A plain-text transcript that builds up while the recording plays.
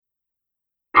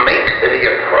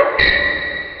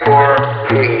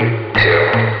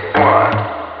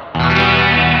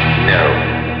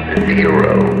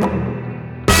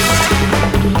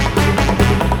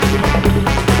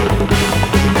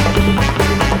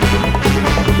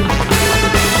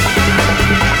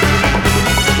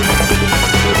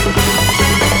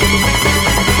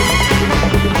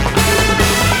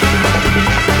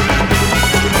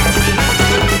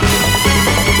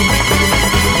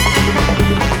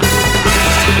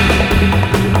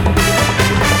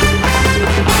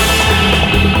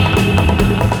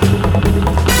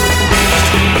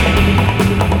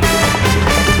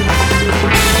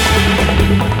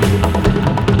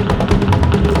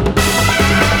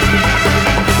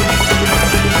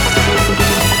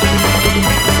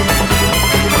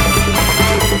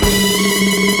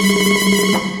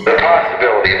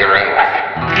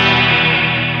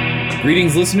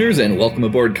Greetings, listeners, and welcome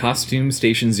aboard Costume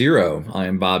Station Zero. I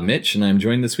am Bob Mitch, and I'm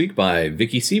joined this week by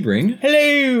Vicky Sebring.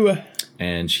 Hello!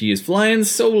 And she is flying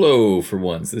solo for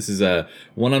once. This is a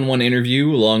one-on-one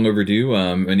interview, long overdue.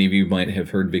 Many of you might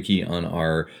have heard Vicky on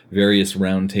our various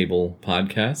roundtable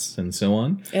podcasts and so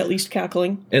on. At least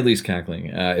cackling.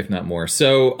 If not more.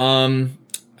 So,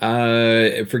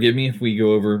 forgive me if we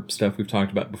go over stuff we've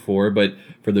talked about before, but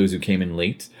for those who came in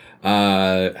late,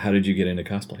 how did you get into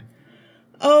cosplay?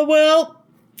 Oh, well,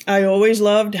 I always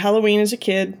loved Halloween as a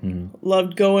kid.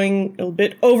 Loved going a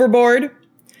bit overboard.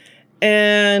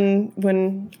 And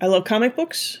when I love comic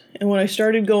books, and when I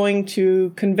started going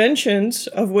to conventions,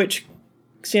 of which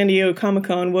San Diego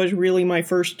Comic-Con was really my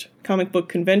first comic book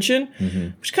convention,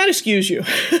 which kind of skews you.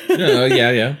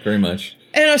 Yeah, very much.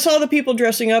 And I saw the people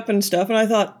dressing up and stuff, and I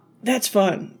thought, that's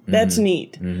fun. That's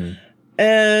neat.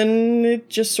 And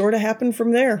it just sort of happened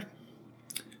from there.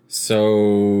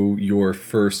 So your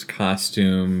first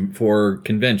costume for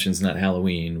conventions, not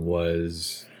Halloween,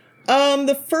 was...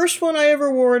 The first one I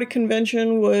ever wore at a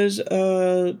convention was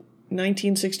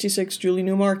 1966 Julie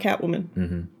Newmar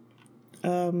Catwoman.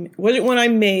 It wasn't one I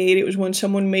made. It was one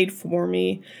someone made for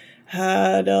me.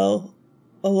 Had a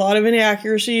lot of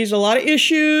inaccuracies, a lot of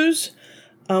issues.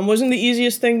 Wasn't the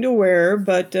easiest thing to wear,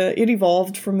 but it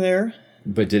evolved from there.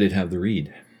 But did it have the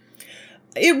reed?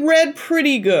 It read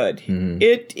pretty good.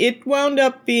 It wound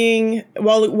up being,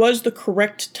 while it was the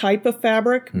correct type of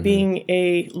fabric, being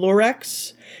a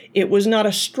lurex, it was not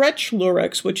a stretch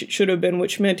lurex, which it should have been,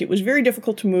 which meant it was very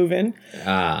difficult to move in.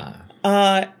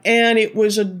 And it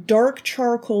was a dark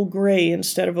charcoal gray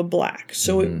instead of a black.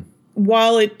 So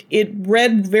while it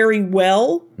read very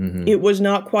well, it was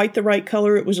not quite the right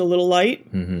color. It was a little light.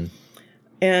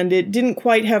 And it didn't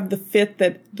quite have the fit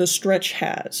that the stretch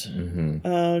has.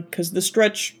 Because the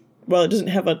stretch, well, it doesn't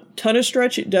have a ton of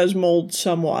stretch. It does mold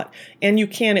somewhat. And you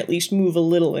can at least move a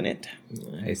little in it.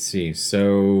 I see.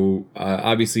 So,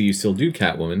 obviously you still do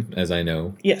Catwoman, as I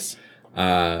know. Yes.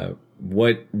 How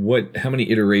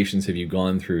many iterations have you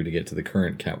gone through to get to the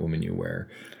current Catwoman you wear?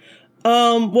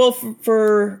 Well,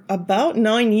 for about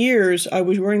 9 years, I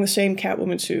was wearing the same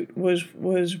Catwoman suit. Was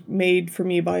made for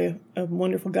me by a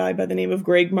wonderful guy by the name of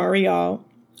Greg Mariao.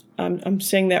 I'm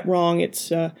saying that wrong.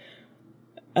 It's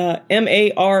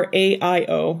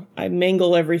Maraio. I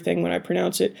mangle everything when I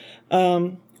pronounce it.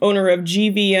 Owner of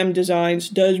GVM Designs,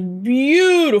 does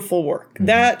beautiful work.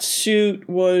 That suit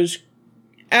was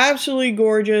absolutely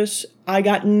gorgeous. I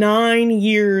got 9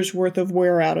 years worth of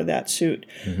wear out of that suit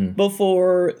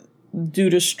before, due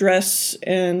to stress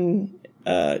and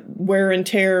wear and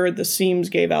tear, the seams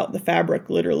gave out. The fabric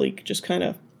literally just kind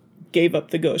of gave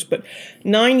up the ghost. But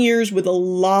 9 years with a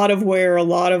lot of wear, a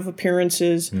lot of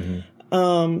appearances.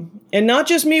 And not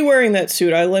just me wearing that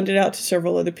suit. I lent it out to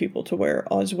several other people to wear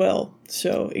as well.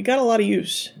 So it got a lot of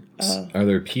use. Are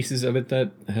there pieces of it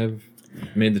that have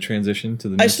made the transition to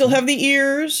the... I still have the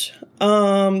ears.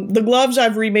 The gloves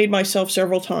I've remade myself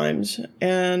several times.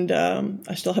 And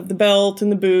I still have the belt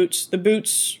and the boots. The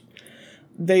boots,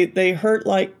 they hurt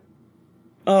like...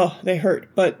 Oh, they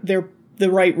hurt. But they're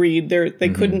the right read. They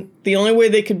couldn't... The only way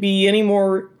they could be any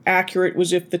more accurate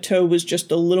was if the toe was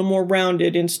just a little more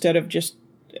rounded instead of just...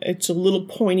 It's a little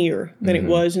pointier than it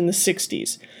was in the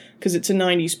 60s. Because it's a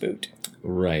 90s boot.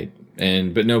 Right.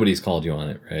 But nobody's called you on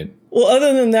it, right? Well,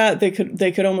 other than that, they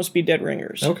could almost be dead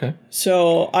ringers. Okay.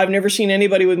 So I've never seen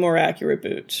anybody with more accurate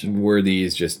boots. Were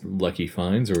these just lucky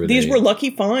finds, or were these were lucky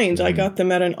finds? I got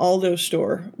them at an Aldo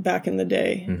store back in the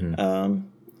day.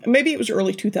 Maybe it was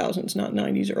early 2000s, not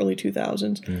 90s, early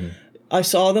 2000s. I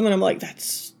saw them and I'm like,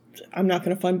 I'm not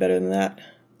going to find better than that.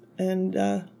 And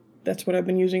that's what I've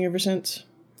been using ever since.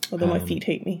 Although my feet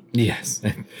hate me. Yes.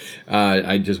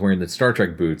 I just wearing the Star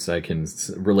Trek boots. I can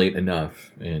relate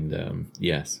enough. And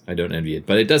yes, I don't envy it.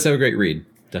 But it does have a great read.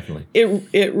 Definitely.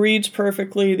 It reads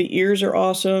perfectly. The ears are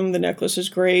awesome. The necklace is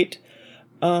great.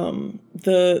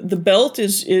 The belt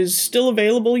is still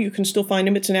available. You can still find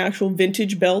them. It's an actual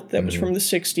vintage belt that was from the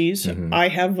 60s. I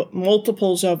have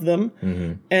multiples of them.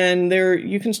 And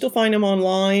you can still find them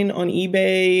online, on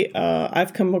eBay.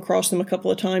 I've come across them a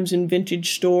couple of times in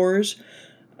vintage stores.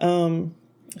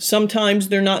 Sometimes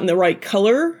they're not in the right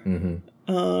color, and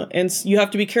you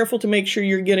have to be careful to make sure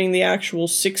you're getting the actual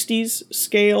 60s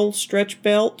scale stretch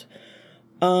belt.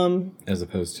 As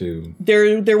opposed to...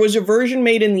 There was a version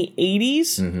made in the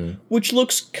 80s, which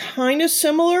looks kind of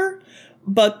similar,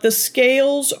 but the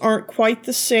scales aren't quite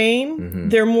the same.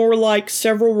 They're more like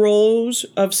several rows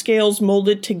of scales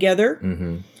molded together.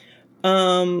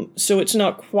 So it's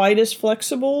not quite as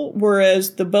flexible,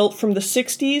 whereas the belt from the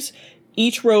 60s...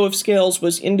 Each row of scales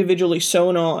was individually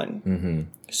sewn on.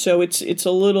 So it's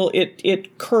a little,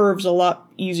 it curves a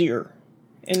lot easier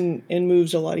and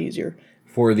moves a lot easier.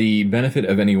 For the benefit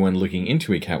of anyone looking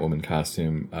into a Catwoman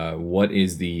costume, what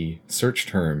is the search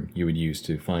term you would use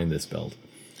to find this belt?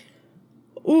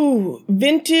 Ooh,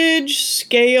 vintage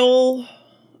scale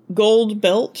gold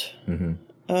belt,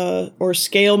 or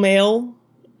scale mail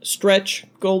stretch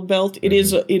gold belt. It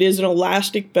is an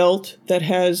elastic belt that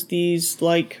has these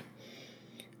like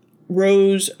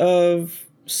rows of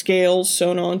scales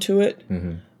sewn onto it.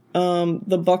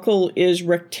 The buckle is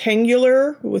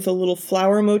rectangular with a little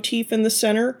flower motif in the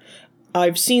center.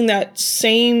 I've seen that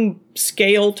same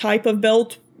scale type of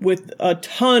belt with a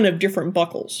ton of different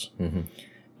buckles.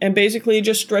 And basically it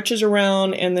just stretches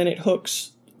around and then it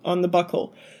hooks on the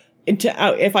buckle.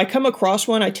 If I come across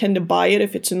one, I tend to buy it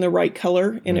if it's in the right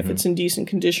color and if it's in decent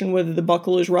condition, whether the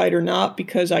buckle is right or not,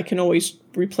 because I can always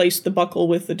replace the buckle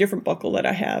with a different buckle that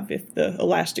I have if the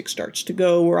elastic starts to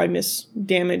go or I miss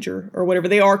damage or whatever.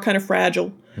 They are kind of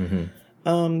fragile.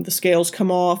 The scales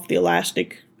come off, the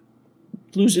elastic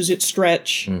loses its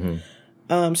stretch. So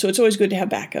it's always good to have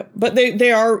backup. But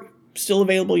they are still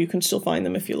available. You can still find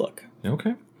them if you look.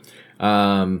 Okay.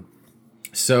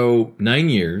 So 9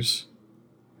 years.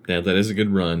 Yeah, that is a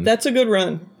good run. That's a good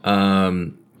run.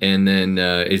 And then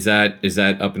is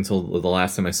that up until the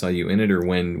last time I saw you in it,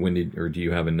 or do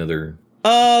you have another?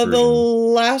 The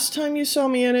last time you saw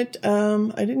me in it,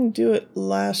 I didn't do it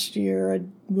last year. It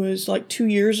was like 2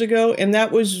 years ago, and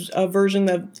that was a version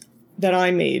that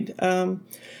I made. When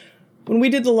we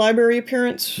did the library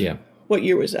appearance. Yeah. What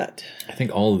year was that? I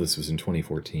think all of this was in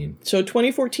 2014. So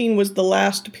 2014 was the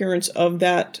last appearance of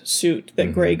that suit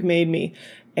that Greg made me.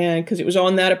 And because it was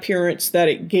on that appearance that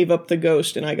it gave up the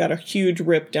ghost, and I got a huge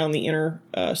rip down the inner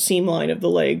seam line of the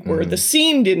leg where the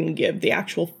seam didn't give, the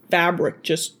actual fabric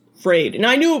just frayed. And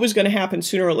I knew it was going to happen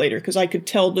sooner or later because I could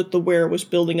tell that the wear was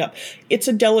building up. It's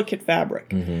a delicate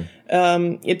fabric. And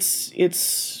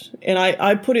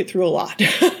I put it through a lot.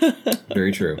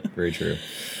 Very true. Very true.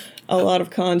 A lot of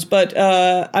cons. But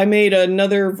I made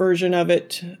another version of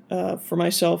it for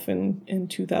myself in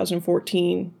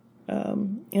 2014.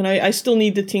 And I still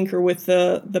need to tinker with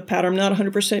the pattern. I'm not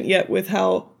 100% yet with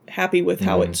how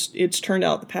it's turned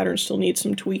out. The pattern still needs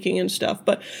some tweaking and stuff.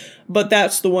 But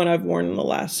that's the one I've worn in the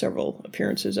last several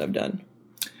appearances I've done.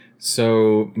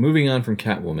 So moving on from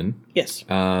Catwoman. Yes.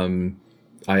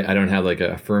 I don't have like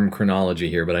a firm chronology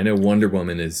here, but I know Wonder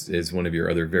Woman is one of your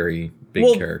other very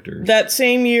big characters. That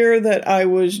same year that I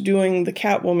was doing the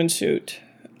Catwoman suit,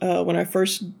 when I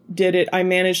first did it, I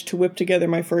managed to whip together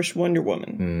my first Wonder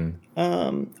Woman.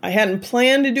 I hadn't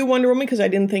planned to do Wonder Woman because I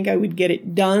didn't think I would get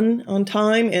it done on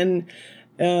time, and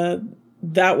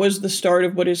that was the start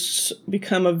of what has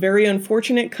become a very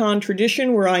unfortunate con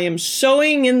tradition where I am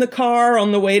sewing in the car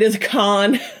on the way to the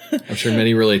con. I'm sure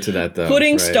many relate to that, though.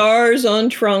 Putting stars on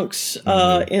trunks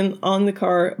on the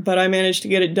car, but I managed to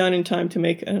get it done in time to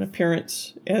make an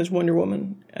appearance as Wonder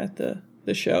Woman at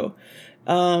the show.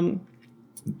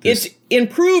 It's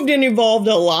improved and evolved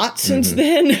a lot since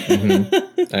then.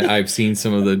 I've seen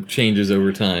some of the changes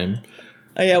over time.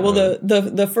 Yeah, well,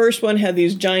 the first one had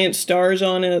these giant stars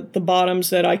on it at the bottoms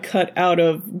that I cut out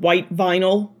of white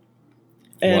vinyl.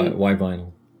 And why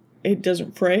vinyl? It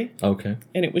doesn't fray. Okay.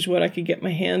 And it was what I could get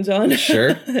my hands on.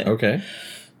 Sure. Okay.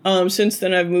 Since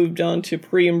then, I've moved on to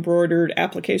pre-embroidered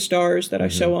applique stars that I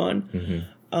sew on.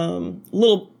 A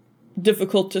little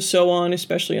difficult to sew on,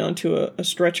 especially onto a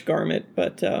stretch garment.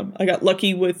 But I got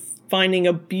lucky with finding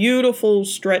a beautiful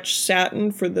stretch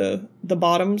satin for the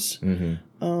bottoms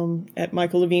at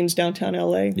Michael Levine's downtown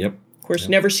LA. Yep. Of course,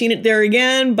 never seen it there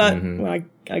again, but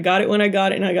I got it when I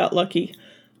got it, and I got lucky.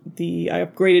 I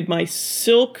upgraded my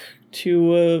silk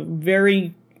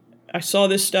to I saw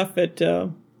this stuff at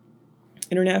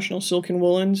International Silk and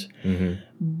Woolens.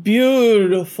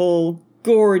 Beautiful,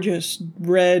 gorgeous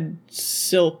red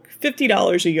silk.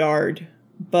 $50 a yard,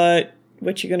 but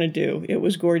what you gonna do? It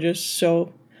was gorgeous,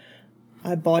 so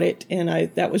I bought it, and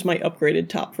that was my upgraded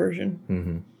top version.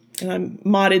 And I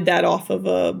modded that off of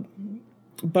a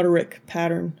Butterick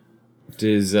pattern.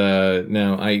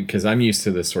 Because I'm used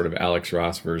to this sort of Alex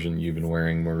Ross version you've been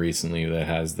wearing more recently that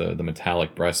has the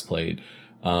metallic breastplate.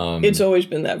 It's always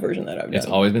been that version that I've done. It's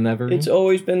always been that version? It's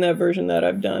always been that version that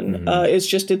I've done. It's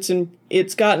just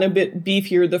it's gotten a bit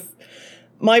beefier.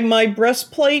 My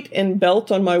breastplate and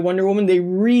belt on my Wonder Woman, they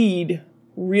read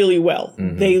really well.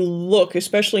 They look,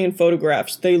 especially in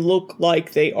photographs, they look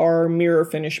like they are mirror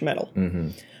finish metal.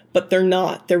 But they're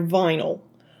not. They're vinyl.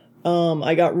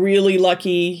 I got really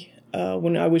lucky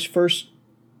when I was first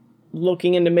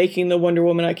looking into making the Wonder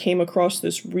Woman. I came across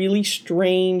this really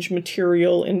strange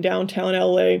material in downtown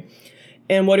LA.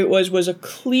 And what it was a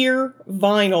clear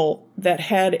vinyl that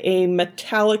had a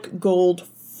metallic gold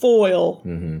foil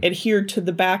adhered to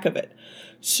the back of it.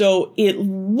 So it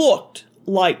looked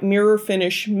like mirror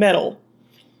finish metal,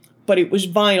 but it was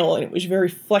vinyl, and it was very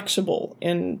flexible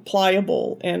and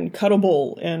pliable and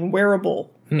cuttable and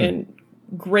wearable and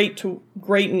great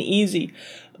and easy.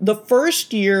 The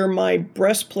first year, my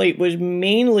breastplate was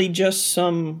mainly just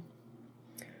the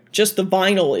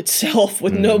vinyl itself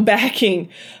with no backing,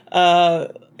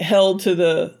 held to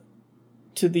the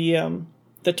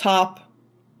top,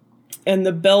 and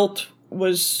the belt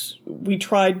we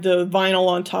tried the vinyl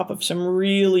on top of some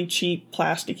really cheap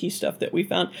plasticky stuff that we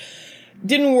found.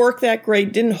 Didn't work that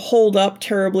great, didn't hold up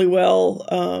terribly well,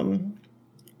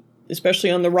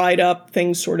 especially on the ride up.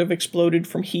 Things sort of exploded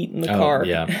from heat in the car.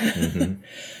 Yeah.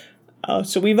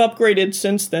 So we've upgraded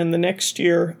since then. The next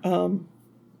year,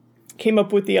 came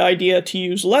up with the idea to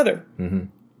use leather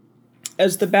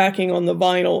as the backing on the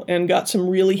vinyl, and got some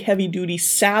really heavy-duty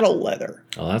saddle leather.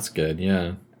 Oh, that's good,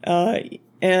 yeah.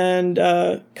 And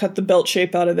cut the belt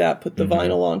shape out of that, put the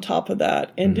vinyl on top of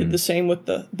that, and did the same with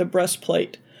the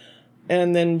breastplate.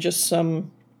 And then just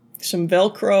some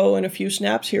Velcro and a few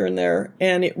snaps here and there,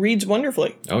 and it reads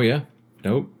wonderfully. Oh, yeah.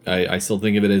 Nope. I still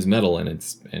think of it as metal, and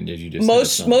as you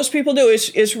just said, most people do.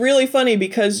 It's really funny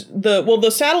because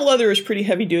the saddle leather is pretty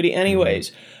heavy duty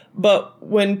anyways. But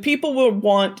when people will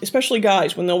want, especially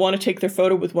guys, when they'll want to take their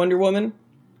photo with Wonder Woman,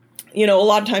 a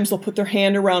lot of times they'll put their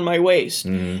hand around my waist,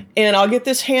 and I'll get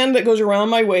this hand that goes around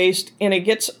my waist, and it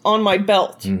gets on my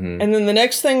belt, and then the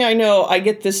next thing I know, I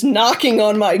get this knocking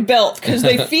on my belt because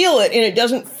they feel it, and it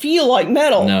doesn't feel like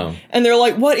metal. No. And they're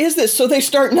like, "What is this?" So they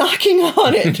start knocking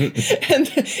on it,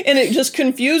 and it just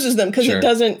confuses them because it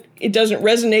doesn't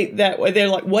resonate that way. They're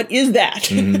like, "What is that?"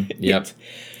 Yep.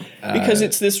 Because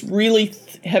it's this really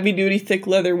heavy duty thick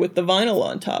leather with the vinyl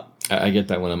on top. I get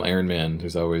that when I'm Iron Man.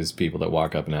 There's always people that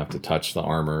walk up and have to touch the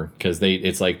armor because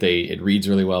it reads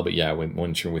really well, but yeah,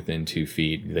 once you're within 2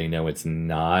 feet, they know it's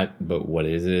not. But what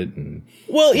is it? And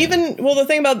the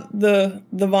thing about the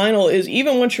vinyl is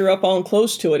even once you're up on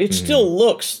close to it, it still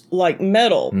looks like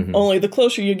metal. Only the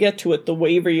closer you get to it, the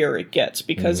waverier it gets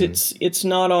because it's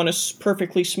not on a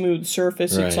perfectly smooth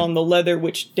surface. Right. It's on the leather,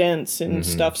 which dents and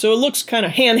stuff. So it looks kind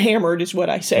of hand hammered, is what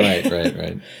I say.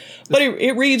 Right. But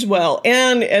it reads well.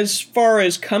 And as far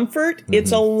as comfort,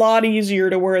 it's a lot easier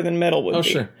to wear than metal would be.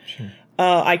 Sure.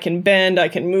 I can bend, I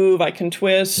can move, I can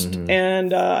twist,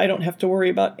 and I don't have to worry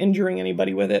about injuring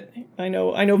anybody with it. I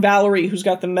know Valerie, who's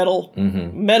got the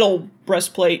metal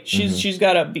breastplate. She's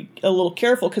got to be a little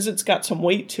careful because it's got some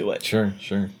weight to it. Sure.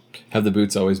 Have the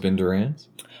boots always been Durans?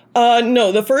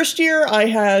 No, the first year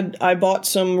I bought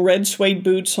some red suede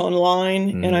boots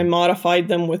online and I modified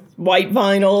them with white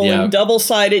vinyl and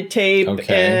double-sided tape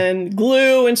and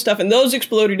glue and stuff. And those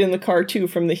exploded in the car too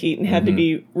from the heat and had to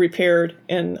be repaired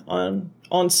and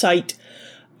on site.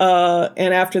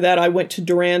 And after that, I went to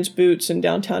Duran's Boots in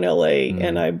downtown LA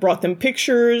and I brought them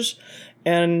pictures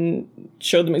and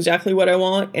showed them exactly what I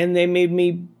want. And they made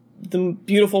me the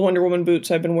beautiful Wonder Woman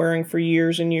boots I've been wearing for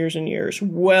years and years and years.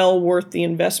 Well worth the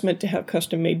investment to have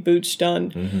custom-made boots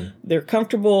done. They're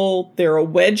comfortable. They're a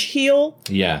wedge heel.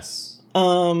 Yes.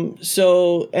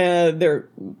 So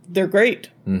they're great.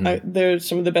 They're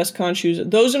some of the best con shoes.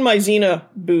 Those and my Xena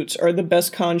boots are the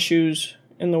best con shoes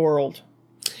in the world.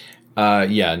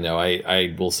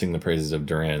 I will sing the praises of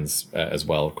Duran's as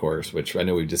well, of course, which I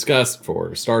know we've discussed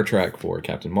for Star Trek, for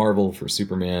Captain Marvel, for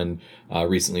Superman,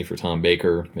 recently for Tom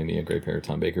Baker, maybe a great pair of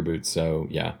Tom Baker boots. So,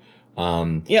 yeah.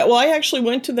 Well, I actually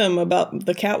went to them about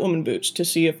the Catwoman boots to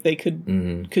see if they could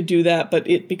do that, but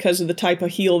because of the type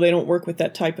of heel, they don't work with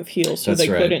that type of heel, so they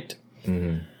couldn't.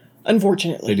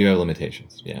 Unfortunately. They do have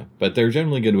limitations, yeah. But they're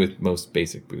generally good with most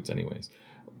basic boots anyways.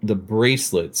 The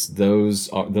bracelets,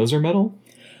 those are metal?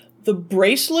 The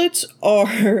bracelets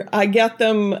are I get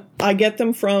them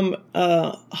from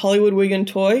Hollywood Wig and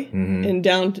Toy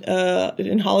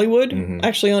in Hollywood,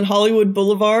 actually on Hollywood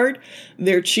Boulevard.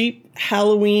 They're cheap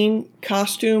Halloween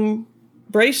costume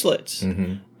bracelets,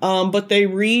 but they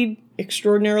read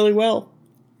extraordinarily well.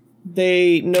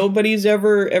 Nobody's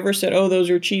ever said, "Oh, those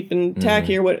are cheap and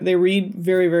tacky," or what. They read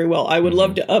very, very well. I would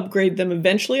love to upgrade them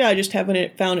eventually. I just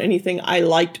haven't found anything I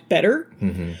liked better.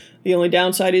 The only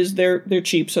downside is they're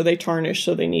cheap, so they tarnish,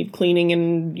 so they need cleaning,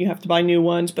 and you have to buy new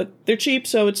ones. But they're cheap,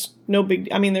 so it's no big.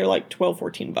 I mean, they're like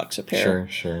 $12-$14 a pair.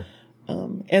 Sure.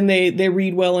 And they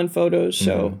read well in photos,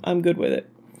 so I'm good with it.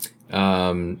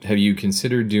 Have you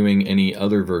considered doing any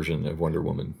other version of Wonder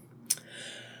Woman?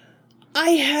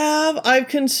 I have. I've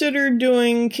considered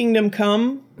doing Kingdom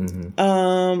Come.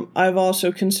 I've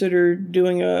also considered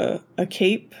doing a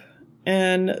cape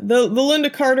And the Linda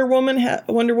Carter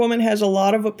Wonder Woman has a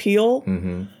lot of appeal.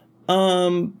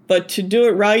 But to do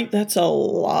it right, that's a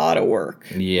lot of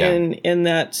work. In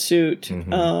that suit.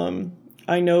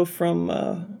 I know from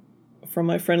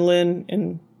my friend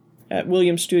Lynn at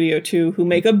Williams Studio 2, who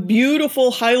make a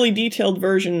beautiful, highly detailed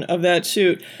version of that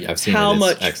suit. Yeah, I've seen how it. It's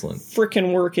much excellent.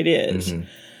 Frickin' work it is.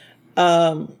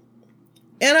 And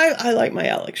I like my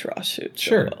Alex Ross suit.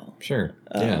 Sure, well. sure.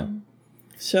 Yeah.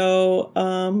 So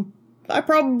I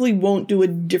probably won't do a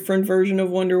different version of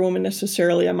Wonder Woman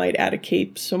necessarily. I might add a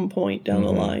cape some point down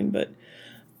the line, but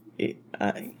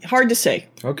hard to say.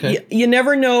 Okay. You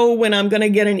never know when I'm going to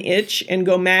get an itch and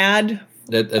go mad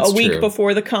that's a week true.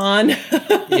 before the con.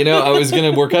 I was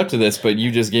going to work up to this, but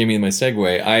you just gave me my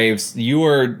segue. You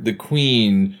are the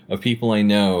queen of people I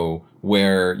know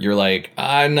where you're like,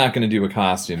 I'm not going to do a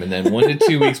costume. And then 1 to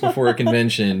 2 weeks before a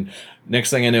convention, next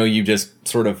thing I know, you just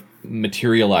sort of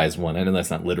materialize one. I know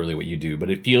that's not literally what you do, but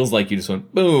it feels like you just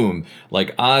went boom,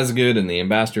 like Osgood and the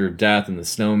Ambassador of Death and the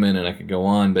Snowman, and I could go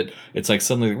on, but it's like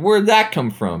suddenly, where'd that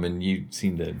come from? And you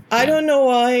seem to... I don't know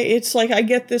why. It's like I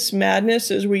get this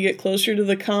madness as we get closer to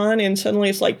the con, and suddenly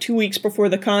it's like 2 weeks before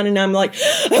the con, and I'm like,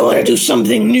 I want to do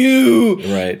something new.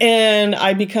 Right. And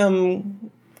I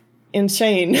become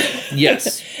insane.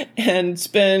 Yes. And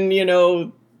spend,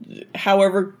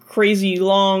 however crazy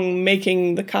long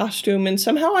making the costume, and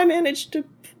somehow I managed to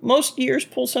most years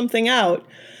pull something out.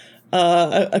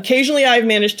 Occasionally I've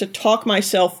managed to talk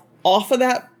myself off of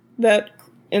that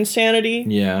insanity.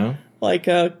 Yeah. Like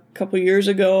a couple years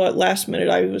ago at last minute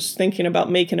I was thinking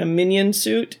about making a Minion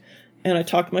suit, and I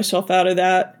talked myself out of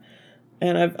that.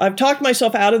 And I've talked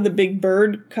myself out of the Big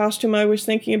Bird costume I was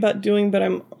thinking about doing, but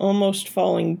I'm almost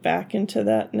falling back into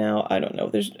that now. I don't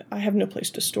know. I have no place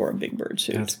to store a Big Bird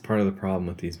suit. That's part of the problem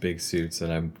with these big suits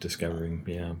that I'm discovering.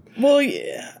 Yeah. Well,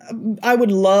 yeah, I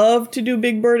would love to do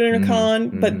Big Bird in a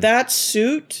con, but that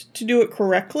suit, to do it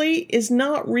correctly, is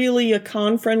not really a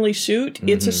con-friendly suit.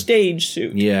 It's a stage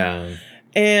suit. Yeah.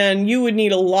 And you would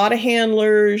need a lot of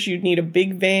handlers, you'd need a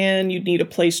big van, you'd need a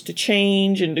place to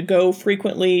change and to go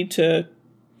frequently to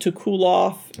cool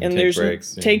off. And take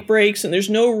breaks, take breaks, and there's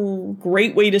no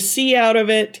great way to see out of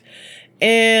it.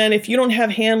 And if you don't have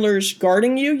handlers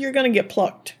guarding you, you're going to get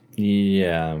plucked.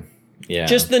 Yeah. Yeah.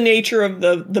 Just the nature of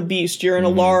the beast. You're in a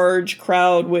large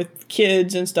crowd with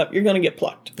kids and stuff. You're going to get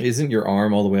plucked. Isn't your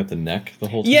arm all the way up the neck the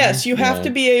whole time? Yes, you have to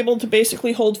be able to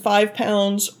basically hold 5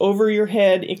 pounds over your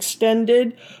head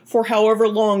extended for however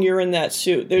long you're in that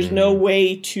suit. There's no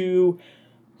way to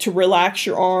relax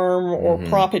your arm or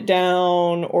prop it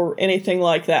down or anything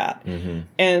like that.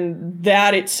 And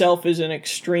that itself is an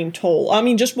extreme toll. I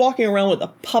mean, just walking around with a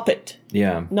puppet.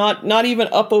 Yeah. Not even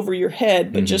up over your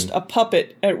head, but just a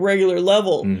puppet at regular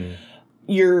level.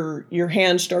 Your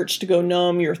hand starts to go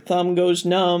numb, your thumb goes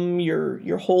numb,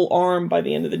 your whole arm by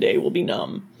the end of the day will be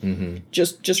numb.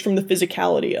 Just from the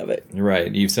physicality of it.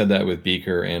 Right. You've said that with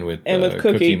Beaker and with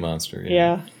Cookie Monster.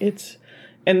 Yeah,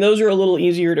 and those are a little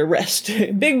easier to rest.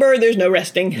 Big Bird, there's no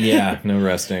resting. Yeah, no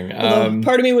resting. Although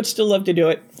part of me would still love to do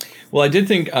it. Well, I did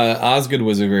think Osgood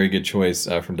was a very good choice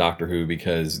from Doctor Who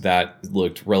because that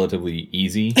looked relatively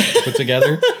easy to put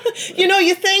together.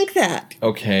 You think that.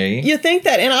 Okay. You think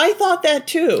that, and I thought that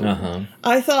too. Uh-huh.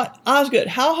 I thought, Osgood,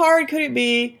 how hard could it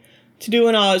be to do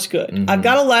an Osgood? I've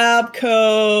got a lab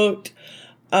coat,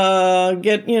 but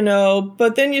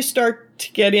then you start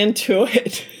to get into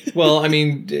it. Well, I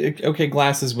mean, okay,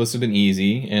 glasses must have been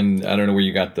easy, and I don't know where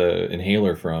you got the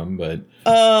inhaler from, but...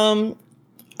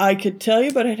 I could tell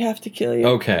you, but I'd have to kill you.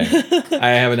 Okay. I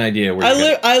have an idea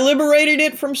where I liberated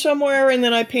it from somewhere, and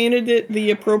then I painted it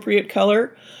the appropriate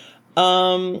color.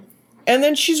 And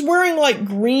then she's wearing, like,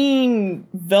 green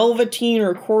velveteen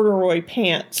or corduroy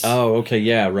pants. Oh, okay,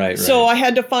 yeah, right. So I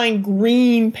had to find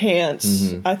green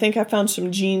pants. I think I found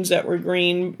some jeans that were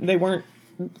green. They weren't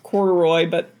corduroy,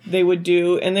 but they would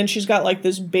do. And then she's got like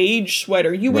this beige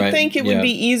sweater. You would think it would be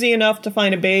easy enough to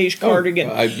find a beige cardigan.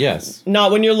 Yes.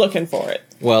 Not when you're looking for it.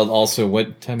 Well, also,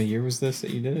 what time of year was this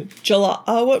that you did it? July.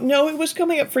 No, it was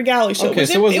coming up for Galley, so okay,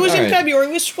 it was in February.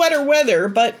 It was sweater weather,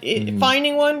 but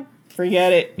finding one,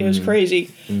 forget it. It was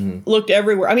crazy. Looked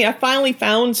everywhere. I mean, I finally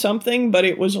found something, but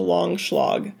it was a long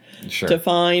slog to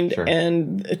find.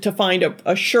 And to find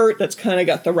a shirt that's kind of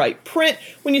got the right print.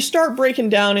 When you start breaking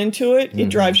down into it, it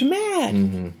drives you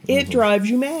mad. It drives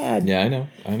you mad. Yeah,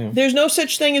 I know. There's no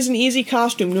such thing as an easy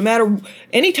costume. No matter,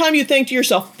 anytime you think to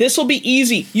yourself, this will be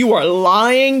easy, you are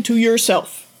lying to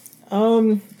yourself.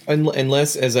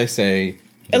 Unless, as I say...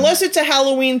 Unless it's a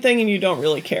Halloween thing and you don't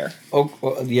really care. Oh,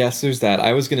 well, yes, there's that.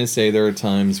 I was going to say there are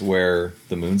times where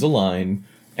the moons align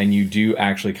and you do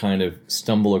actually kind of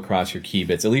stumble across your key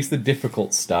bits, at least the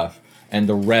difficult stuff, and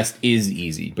the rest is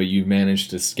easy, but you've managed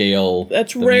to scale.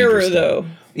 That's the major rarer, stuff. though.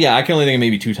 Yeah, I can only think of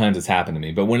maybe 2 times it's happened to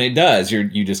me, but when it does,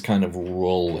 you just kind of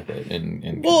roll with it.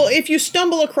 And Well, if you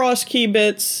stumble across key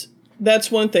bits, that's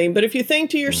one thing. But if you think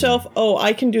to yourself, oh,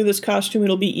 I can do this costume,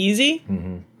 it'll be easy,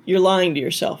 you're lying to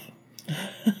yourself.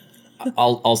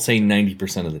 I'll say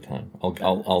 90% of the time.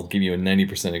 I'll give you a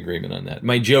 90% agreement on that.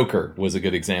 My Joker was a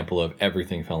good example of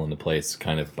everything fell into place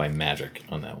kind of by magic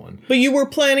on that one. But you were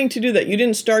planning to do that. You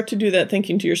didn't start to do that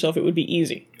thinking to yourself it would be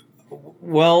easy.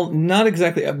 Well, not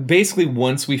exactly. Basically,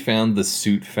 once we found the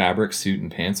suit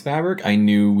and pants fabric, I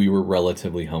knew we were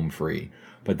relatively home free.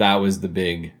 But that was the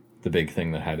big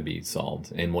thing that had to be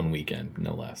solved in one weekend,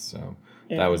 no less. So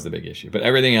that was the big issue. But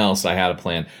everything else, I had a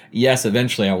plan. Yes,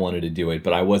 eventually I wanted to do it,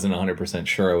 but I wasn't 100%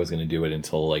 sure I was going to do it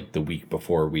until like the week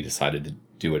before we decided to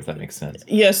do it, if that makes sense.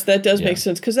 Yes, that does make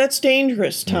sense, because that's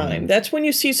dangerous time. That's when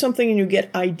you see something and you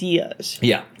get ideas.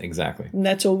 Yeah, exactly. And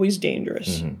that's always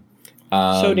dangerous.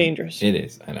 So dangerous. It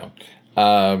is, I know.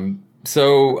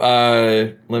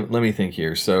 Let me think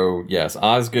here. So yes,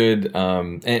 Osgood.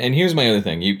 And here's my other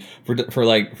thing.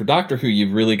 For Doctor Who,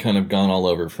 you've really kind of gone all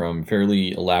over from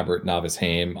fairly elaborate novice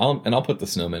Haim, I'll put the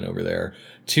snowman over there,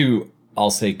 to, I'll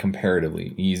say,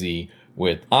 comparatively easy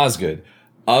with Osgood.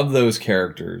 Of those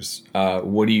characters,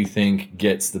 what do you think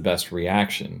gets the best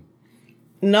reaction?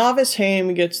 Novice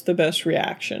Haim gets the best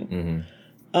reaction.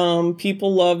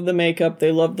 People love the makeup.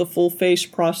 They love the full face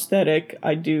prosthetic.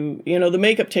 I do. The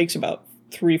makeup takes about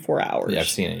 3-4 hours. Yeah, I've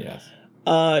seen it, yes.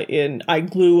 And I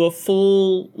glue a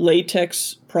full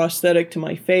latex prosthetic to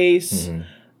my face.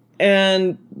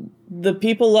 And the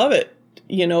people love it.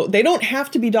 They don't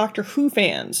have to be Doctor Who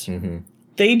fans.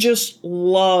 They just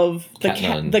love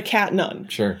the cat nun.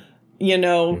 Sure.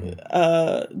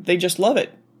 They just love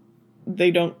it. They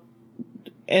don't.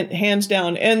 And hands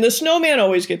down. And the snowman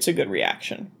always gets a good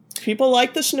reaction. People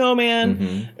like the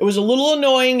snowman. It was a little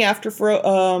annoying after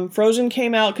Frozen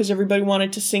came out because everybody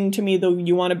wanted to sing to me the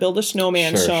 "You Want to Build a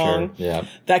Snowman" song. Sure. Yeah.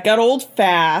 That got old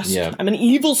fast. Yeah. I'm an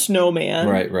evil snowman.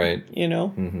 Right.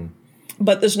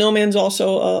 But the snowman's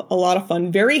also a lot of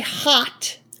fun. Very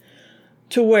hot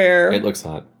to wear. It looks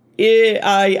hot.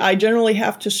 I generally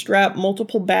have to strap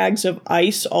multiple bags of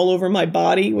ice all over my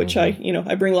body, which I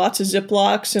bring lots of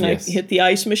Ziplocs and I hit the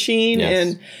ice machine.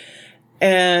 Yes.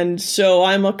 And so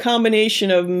I'm a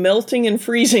combination of melting and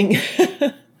freezing.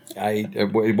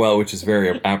 Which is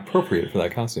very appropriate for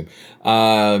that costume.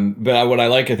 But what I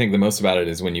like, I think, the most about it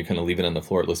is when you kind of leave it on the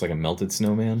floor, it looks like a melted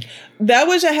snowman. That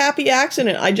was a happy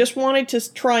accident. I just wanted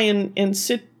to try and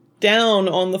sit down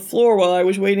on the floor while I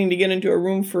was waiting to get into a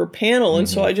room for a panel, and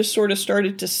so I just sort of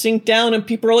started to sink down, and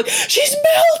people are like, "She's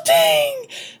melting!"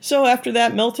 So after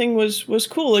that, melting was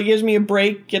cool. It gives me a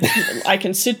break. I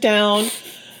can sit down.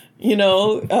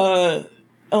 The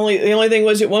only thing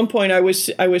was, at one point I was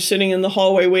sitting in the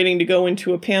hallway waiting to go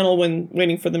into a panel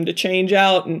waiting for them to change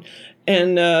out, and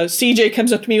CJ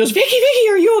comes up to me and goes, Vicky,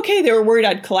 are you okay? They were worried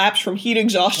I'd collapse from heat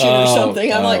exhaustion or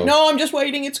something. I'm like, no, I'm just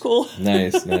waiting. It's cool.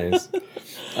 Nice.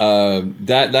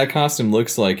 That costume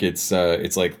looks like it's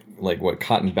like what,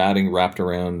 cotton batting wrapped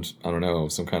around, I don't know,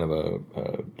 some kind of a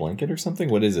blanket or something?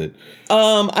 What is it?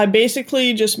 I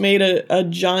basically just made a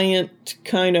giant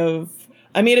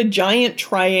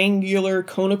triangular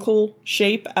conical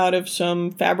shape out of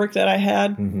some fabric that I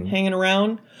had hanging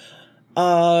around.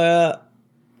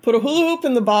 Put a hula hoop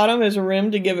in the bottom as a rim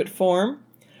to give it form.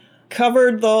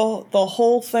 Covered the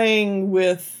whole thing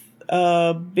with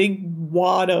a big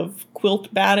wad of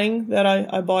quilt batting that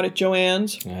I bought at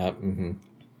Joann's.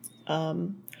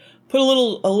 Put a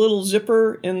little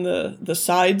zipper in the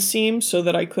side seam so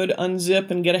that I could unzip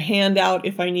and get a hand out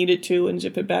if I needed to and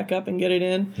zip it back up and get it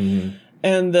in.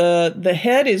 And the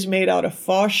head is made out of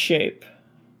foss shape.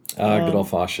 Good old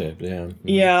foss shape, yeah.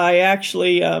 Yeah, I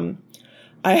actually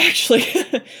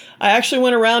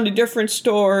went around to different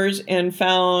stores and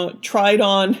tried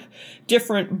on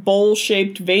different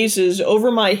bowl-shaped vases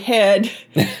over my head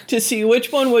to see which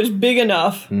one was big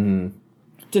enough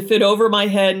to fit over my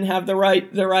head and have the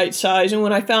right size. And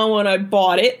when I found one, I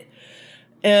bought it.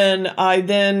 And I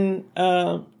then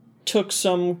took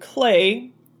some clay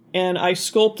and I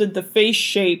sculpted the face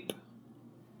shape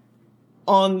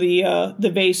on the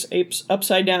vase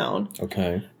upside down.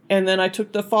 Okay. And then I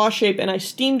took the foss shape and I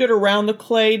steamed it around the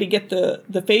clay to get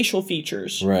the facial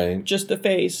features. Right. Just the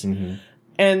face.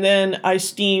 And then I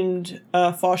steamed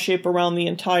foss shape around the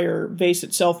entire vase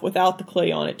itself without the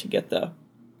clay on it to get the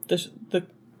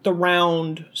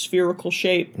round spherical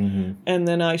shape. And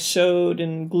then I sewed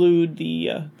and glued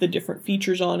the different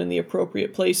features on in the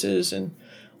appropriate places and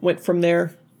went from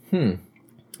there.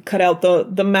 Cut out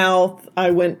the mouth. I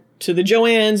went to the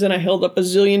Joann's and I held up a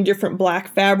zillion different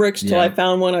black fabrics till I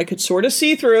found one I could sort of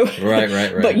see through.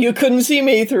 Right. But you couldn't see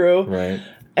me through. Right.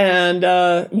 And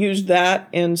used that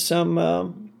and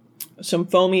some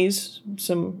foamies,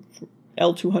 some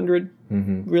L200,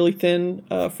 really thin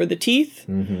for the teeth,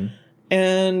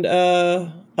 and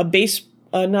a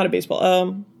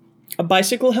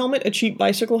bicycle helmet, a cheap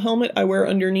bicycle helmet I wear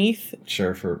underneath.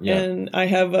 Sure, And I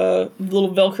have a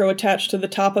little Velcro attached to the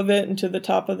top of it and to the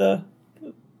top of the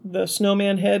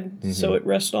snowman head, so it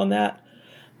rests on that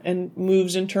and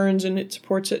moves and turns and it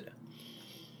supports it.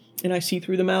 And I see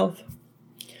through the mouth.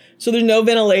 So there's no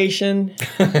ventilation.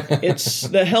 It's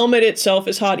the helmet itself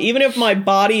is hot. Even if my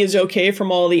body is okay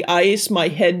from all the ice, my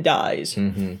head dies.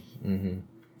 But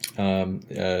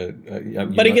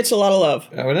it gets a lot of love.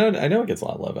 I know it gets a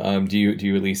lot of love. Do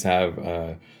you at least have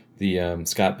the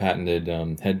Scott patented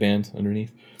headband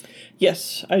underneath?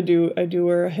 Yes, I do. I do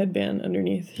wear a headband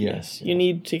underneath. Yes. You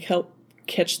need to help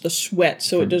catch the sweat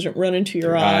so it doesn't run into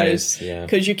your eyes.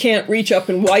 Because you can't reach up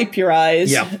and wipe your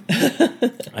eyes. Yeah.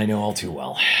 I know all too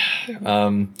well.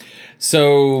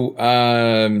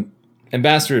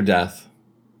 Ambassador of Death,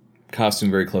 costume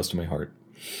very close to my heart.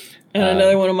 And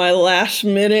another one of my last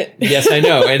minute. Yes, I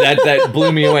know. And that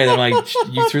blew me away. I'm like,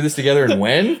 you threw this together and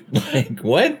when? Like,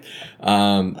 what?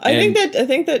 I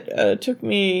think that took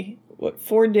me,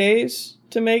 4 days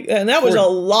to make that? And that was a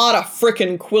lot of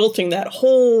frickin' quilting. That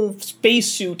whole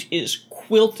spacesuit is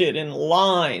quilted in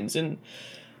lines and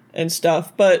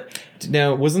stuff. But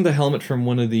now, wasn't the helmet from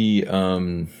one of the...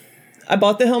 I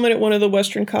bought the helmet at one of the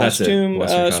Western Costume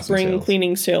spring sales.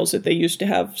 cleaning sales that they used to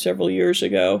have several years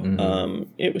ago.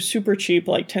 It was super cheap,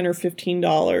 like $10 or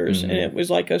 $15, and it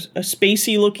was like a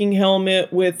spacey looking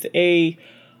helmet with a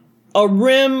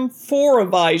rim for a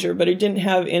visor, but it didn't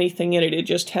have anything in it. It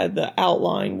just had the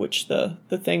outline, which the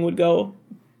thing would go,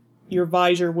 your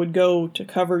visor would go to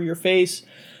cover your face.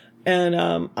 And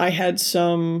I had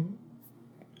some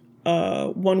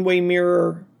one-way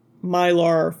mirror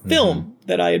Mylar film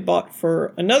that I had bought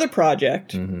for another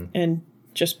project, and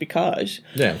just because.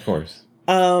 Yeah, of course.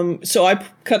 So I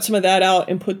cut some of that out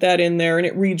and put that in there, and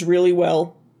it reads really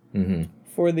well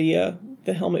for the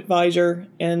helmet visor.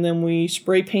 And then we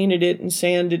spray painted it and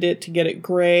sanded it to get it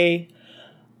gray.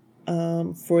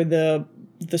 For the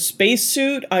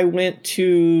spacesuit, I went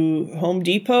to Home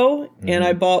Depot and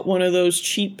I bought one of those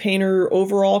cheap painter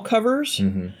overall covers,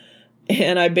 and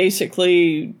I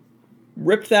basically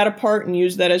ripped that apart and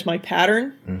used that as my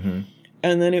pattern.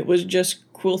 And then it was just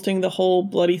quilting the whole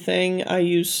bloody thing. I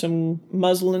used some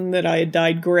muslin that I had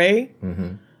dyed gray.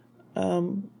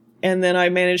 And then I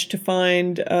managed to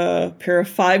find a pair of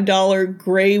 $5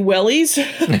 gray wellies,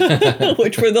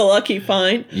 which were the lucky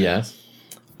find. Yes.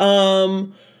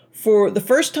 For the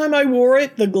first time I wore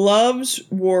it, the gloves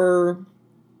were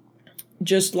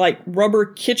just like rubber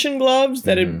kitchen gloves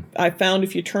that I found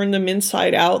if you turn them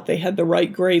inside out, they had the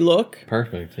right gray look.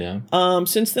 Perfect, yeah.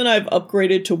 Since then, I've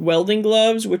upgraded to welding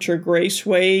gloves, which are gray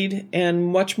suede and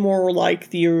much more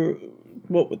like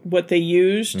what they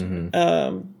used.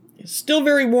 Still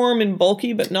very warm and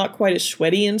bulky, but not quite as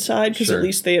sweaty inside because at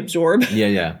least they absorb.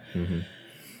 Yeah.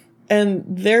 And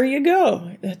there you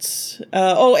go. That's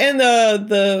and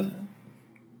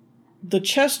the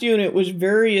chest unit was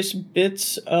various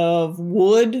bits of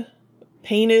wood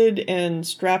painted and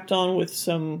strapped on with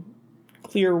some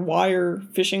clear wire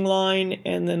fishing line,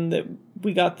 and then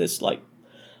we got this like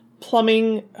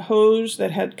plumbing hose that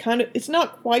had it's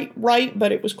not quite right,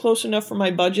 but it was close enough for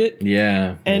my budget.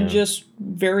 Yeah. And just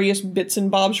various bits and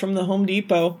bobs from the Home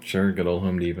Depot. Sure, good old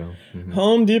Home Depot.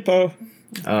 Home Depot.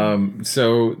 I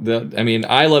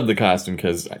love the costume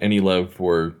because any love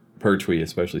for Pertwee,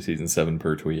 especially season 7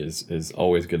 Pertwee, is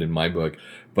always good in my book.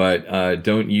 But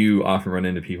don't you often run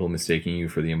into people mistaking you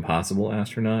for the Impossible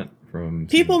Astronaut from?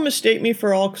 People mistake me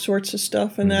for all sorts of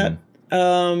stuff and that.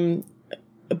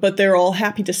 But they're all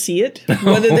happy to see it.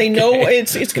 Whether they know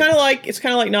it's kind of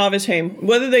like Novice Haim.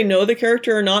 Whether they know the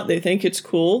character or not, they think it's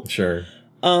cool. Sure.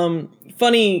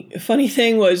 Funny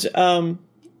thing was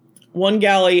one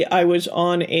galley I was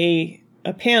on a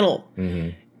panel.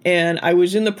 And I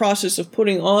was in the process of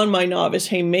putting on my Novice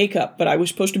Haim makeup, but I was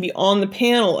supposed to be on the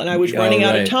panel, and I was running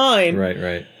out of time.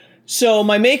 Right. So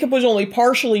my makeup was only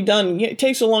partially done. It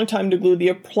takes a long time to glue the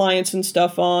appliance and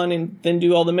stuff on and then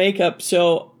do all the makeup.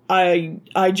 So I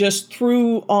just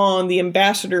threw on the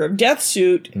Ambassador of Death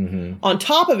suit on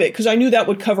top of it because I knew that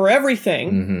would cover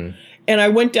everything. And I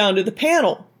went down to the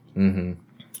panel.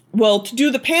 well, to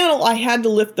do the panel, I had to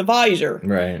lift the visor.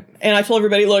 Right. And I told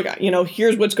everybody, look,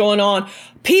 here's what's going on.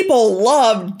 People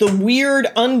loved the weird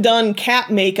undone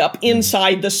cat makeup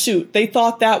inside the suit. They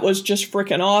thought that was just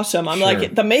freaking awesome. I'm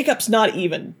like, the makeup's not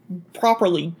even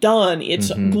properly done.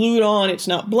 It's glued on. It's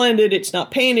not blended. It's not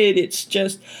painted. It's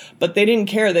just, but they didn't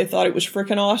care. They thought it was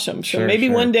freaking awesome. So maybe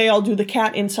one day I'll do the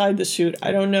cat inside the suit.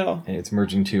 I don't know. And it's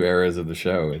merging two eras of the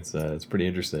show. It's pretty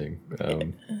interesting.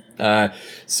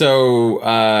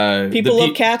 So people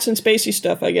love cats and spacey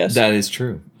stuff, I guess. That is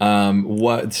true.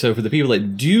 So for the people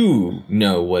that do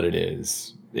know what it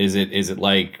is it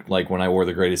like when I wore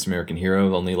The Greatest American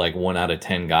Hero, only like 1 out of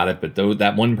 10 got it, but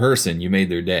that one person, you made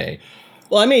their day.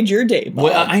 Well, I made your day, Bob.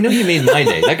 Well, I know you made my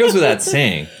day. That goes without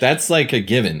saying. That's like a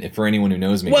given for anyone who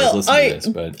knows me who's listening to this.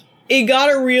 But it got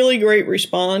a really great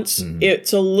response.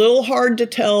 It's a little hard to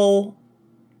tell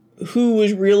who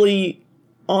was really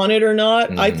on it or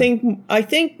not. I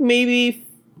think maybe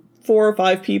 4 or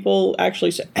 5 people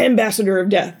actually said Ambassador of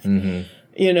Death.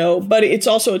 But it's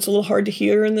a little hard to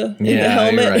hear in the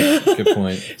helmet. You're right. Good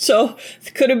point. So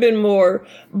it could have been more,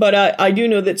 but I do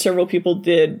know that several people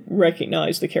did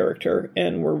recognize the character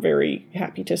and were very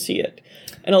happy to see it.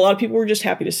 And a lot of people were just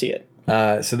happy to see it.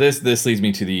 So this leads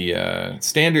me to the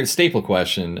standard staple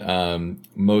question: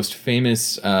 most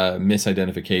famous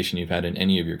misidentification you've had in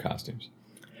any of your costumes.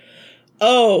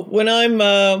 Oh, when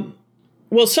I'm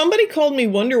somebody called me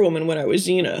Wonder Woman when I was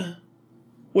Xena,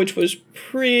 which was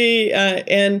pretty.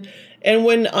 And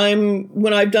when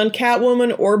I've done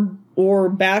Catwoman or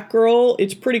Batgirl,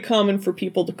 it's pretty common for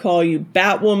people to call you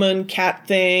Batwoman, Cat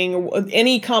Thing, or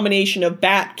any combination of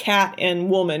Bat, Cat, and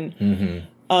Woman.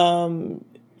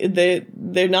 They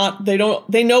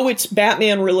know it's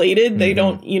Batman related. They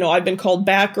don't, I've been called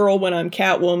Batgirl when I'm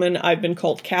Catwoman. I've been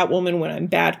called Catwoman when I'm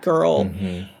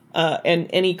Batgirl. And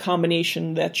any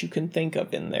combination that you can think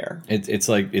of in there. It's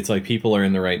like people are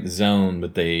in the right zone,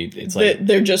 but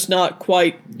they're just not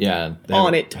quite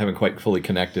on it. Haven't quite fully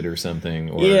connected or something.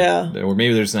 Or, or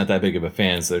maybe they're just not that big of a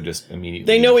fan, so they're just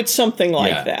immediately. They know it's something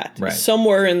like that, right.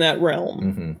 Somewhere in that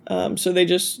realm. So they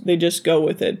just go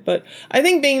with it. But I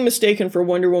think being mistaken for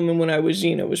Wonder Woman when I was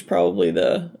Xena was probably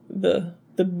the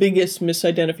biggest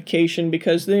misidentification,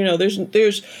 because there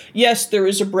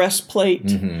is a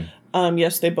breastplate.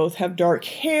 Yes, they both have dark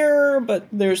hair, but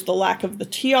there's the lack of the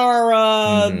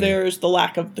tiara. There's the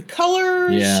lack of the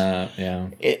colors. Yeah.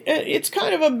 It's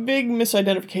kind of a big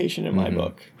misidentification in my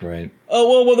book. Right.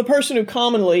 Oh, well, the person who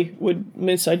commonly would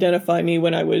misidentify me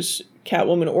when I was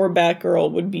Catwoman or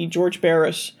Batgirl would be George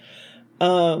Barris,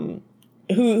 who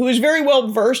is very well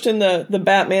versed in the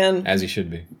Batman. As he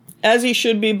should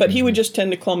be. But he would just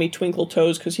tend to call me Twinkle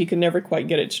Toes because he could never quite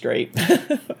get it straight.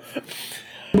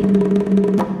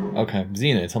 Okay,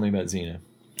 Xena. Tell me about Xena.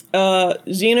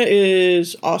 Xena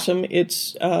is awesome.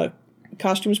 It's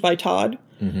costumes by Todd.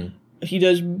 He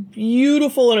does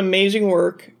beautiful and amazing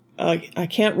work. I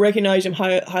can't recognize him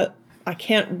I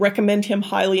can't recommend him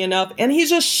highly enough. And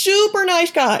he's a super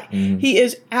nice guy. He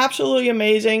is absolutely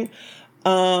amazing.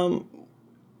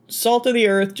 Salt of the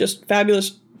earth, just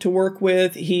fabulous to work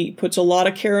with. He puts a lot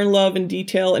of care and love and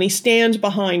detail, and he stands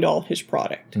behind all his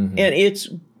product. And it's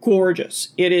gorgeous.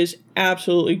 It is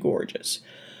absolutely gorgeous.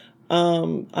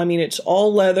 It's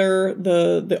all leather.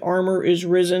 The armor is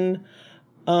risen.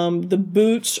 The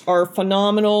boots are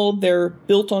phenomenal. They're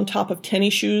built on top of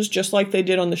tennis shoes, just like they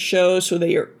did on the show, so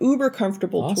they are uber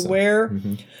comfortable to wear.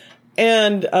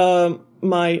 And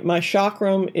my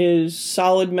chakram is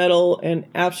solid metal and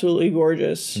absolutely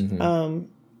gorgeous.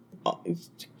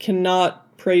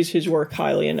 Cannot praise his work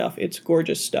highly enough. It's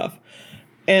gorgeous stuff.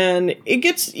 And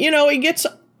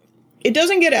it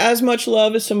doesn't get as much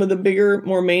love as some of the bigger,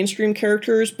 more mainstream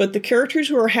characters, but the characters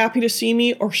who are happy to see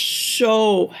me are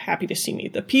so happy to see me.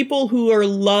 The people who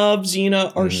love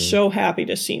Xena are so happy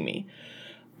to see me.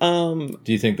 Do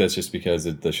you think that's just because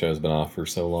the show's been off for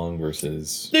so long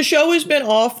versus... The show has been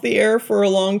off the air for a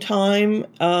long time.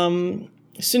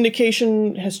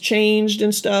 Syndication has changed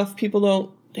and stuff. People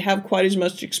don't have quite as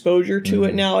much exposure to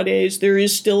it nowadays. There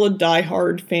is still a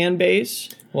diehard fan base.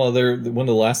 Well, one of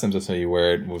the last times I saw you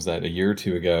wear it was that a year or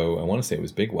two ago. I want to say it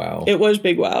was Big Wow. It was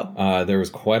Big Wow. There was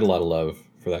quite a lot of love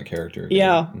for that character.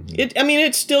 Yeah.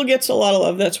 It still gets a lot of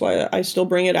love. That's why I still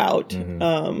bring it out.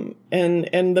 And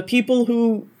the people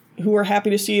who are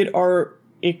happy to see it are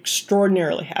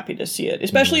extraordinarily happy to see it,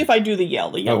 especially if I do the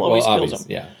yell. The yell always kills them.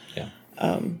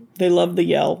 Yeah. They love the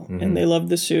yell and they love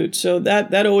the suit. So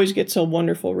that always gets a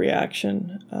wonderful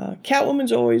reaction.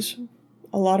 Catwoman's always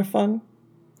a lot of fun.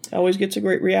 Always gets a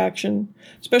great reaction,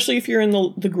 especially if you're in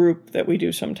the group that we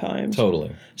do sometimes.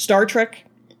 Totally. Star Trek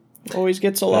Always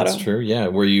gets a lot of... That's true, yeah.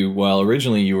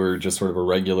 Originally you were just sort of a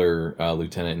regular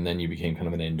lieutenant, and then you became kind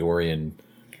of an Andorian.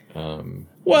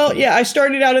 I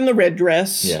started out in the red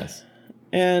dress. Yes.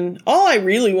 And all I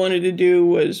really wanted to do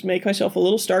was make myself a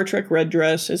little Star Trek red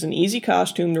dress as an easy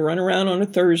costume to run around on a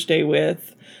Thursday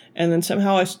with. And then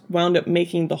somehow I wound up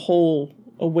making the whole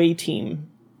away team.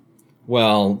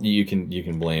 Well, you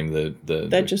can blame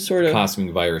the just sort of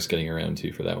costuming virus getting around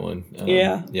too for that one.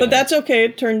 Yeah, but that's okay.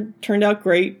 It turned out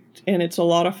great, and it's a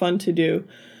lot of fun to do.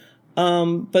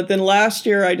 But then last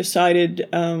year I decided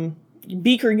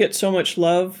Beaker gets so much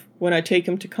love when I take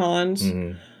him to cons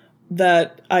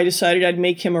that I decided I'd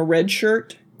make him a red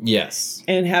shirt. Yes.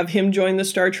 And have him join the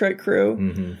Star Trek crew.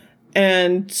 Mm-hmm.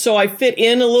 And so I fit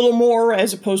in a little more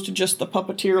as opposed to just the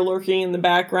puppeteer lurking in the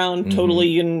background,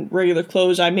 totally in regular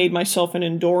clothes. I made myself an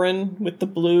Andoran with the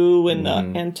blue and the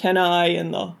antennae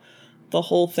and the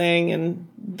whole thing. And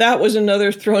that was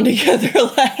another thrown together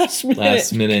last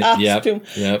minute costume.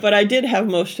 Yep. But I did have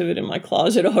most of it in my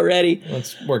closet already. Well,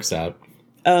 it works out.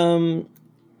 And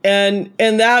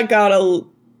that got a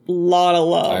lot of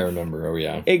love. I remember. Oh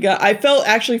yeah. I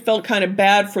felt kind of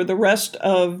bad for the rest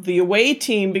of the away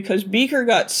team because Beaker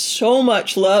got so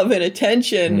much love and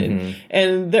attention,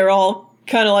 and they're all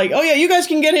kind of like, "Oh yeah, you guys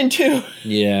can get in too."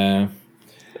 Yeah.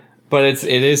 But it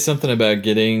is something about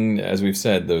getting, as we've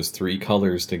said, those three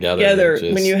colors together.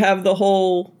 When you have the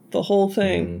whole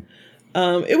thing.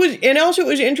 It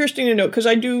was interesting to note because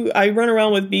I run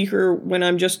around with Beaker when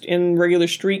I'm just in regular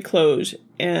street clothes,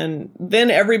 and then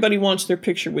everybody wants their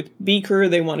picture with Beaker.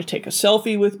 They want to take a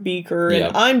selfie with Beaker,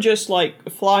 and I'm just like a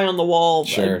fly on the wall.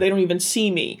 Sure. They don't even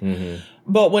see me.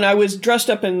 But when I was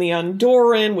dressed up in the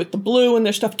Andoran with the blue and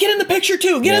their stuff, get in the picture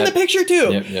too. Get in the picture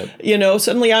too. Yep. You know,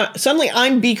 suddenly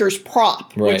I'm Beaker's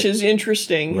prop, which is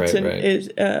interesting. Right.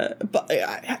 But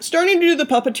starting to do the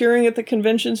puppeteering at the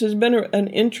conventions has been an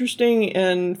interesting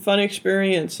and fun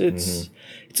experience. It's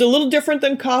a little different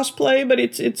than cosplay, but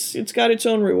it's got its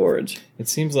own rewards. It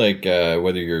seems like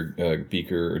whether you're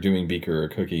Beaker or doing Beaker or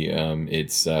Cookie,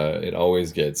 it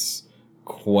always gets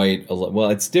quite a lot. Well,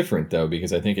 it's different though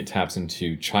because I think it taps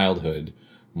into childhood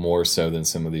more so than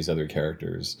some of these other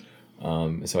characters.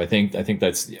 So I think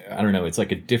that's, I don't know, it's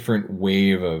like a different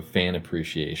wave of fan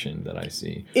appreciation that I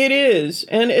see. It is,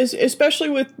 and especially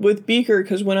with Beaker,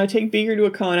 because when I take Beaker to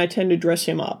a con, I tend to dress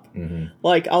him up.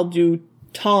 Like I'll do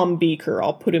Tom Beaker.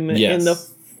 I'll put him in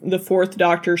the Fourth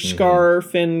Doctor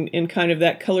scarf and kind of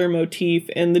that color motif,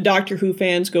 and the Doctor Who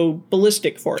fans go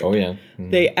ballistic for it. Oh yeah,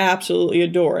 they absolutely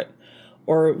adore it.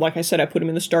 Or, like I said, I put him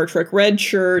in the Star Trek red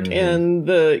shirt and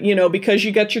because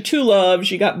you got your two loves,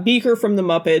 you got Beaker from the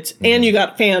Muppets and you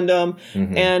got fandom,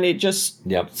 and it just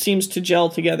seems to gel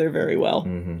together very well.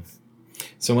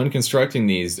 So when constructing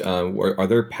these, are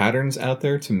there patterns out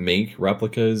there to make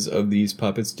replicas of these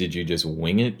puppets? Did you just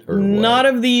wing it? Or Not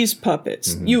of these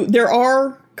puppets. There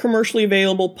are commercially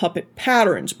available puppet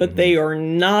patterns, but they are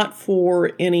not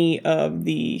for any of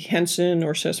the Henson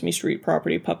or Sesame Street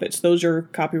property puppets. Those are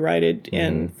copyrighted,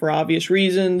 and for obvious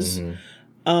reasons,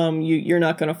 you're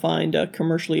not going to find a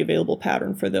commercially available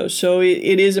pattern for those. So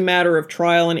it is a matter of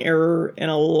trial and error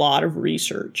and a lot of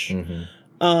research.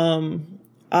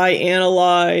 I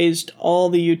analyzed all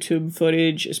the YouTube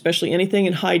footage, especially anything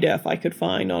in high def I could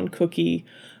find on Cookie.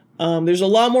 There's a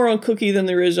lot more on Cookie than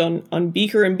there is on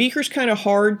Beaker, and Beaker's kind of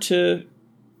hard to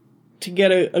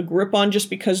get a grip on just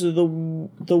because of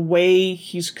the way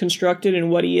he's constructed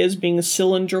and what he is, being a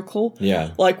cylindrical.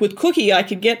 Yeah. Like with Cookie, I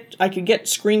could get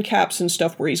screen caps and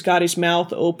stuff where he's got his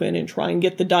mouth open and try and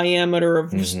get the diameter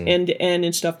of end to end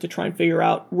and stuff to try and figure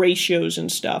out ratios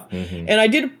and stuff. And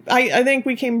I think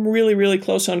we came really, really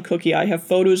close on Cookie. I have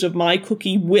photos of my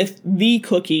Cookie with the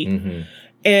Cookie.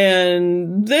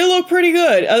 And they look pretty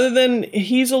good, other than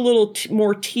he's a little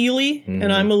more tealy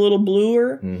and I'm a little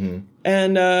bluer.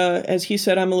 And as he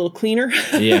said, I'm a little cleaner.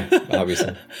 Yeah,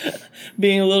 obviously.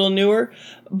 Being a little newer.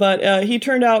 But he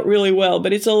turned out really well.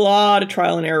 But it's a lot of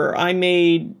trial and error. I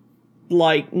made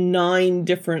like 9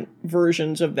 different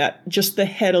versions of that, just the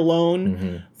head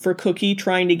alone for Cookie,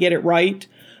 trying to get it right.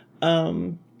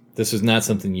 This was not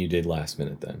something you did last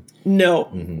minute then? No,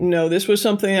 no. This was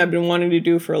something I've been wanting to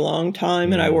do for a long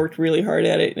time, and I worked really hard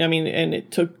at it. I mean, and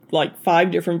it took like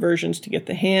 5 different versions to get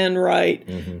the hand right.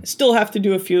 Still have to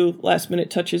do a few last minute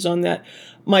touches on that.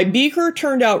 My Beaker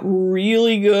turned out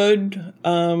really good.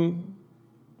 I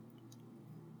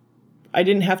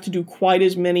didn't have to do quite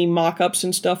as many mock-ups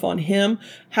and stuff on him.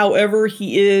 However,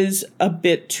 he is a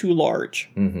bit too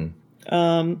large.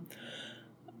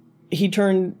 he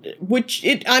turned,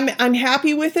 I'm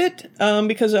happy with it,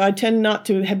 because I tend not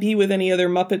to be with any other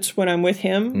Muppets when I'm with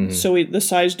him, so the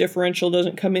size differential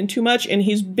doesn't come in too much, and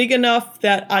he's big enough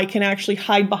that I can actually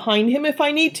hide behind him if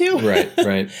I need to.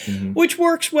 Right. Which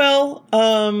works well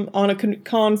on a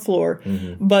con floor,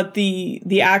 but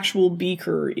the actual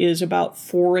beaker is about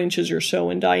 4 inches or so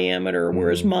in diameter,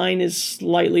 whereas mine is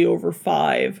slightly over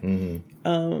 5.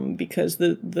 Because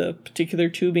the particular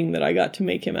tubing that I got to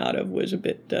make him out of was a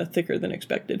bit thicker than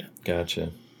expected.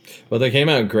 Gotcha. Well, they came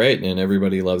out great, and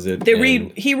everybody loves it.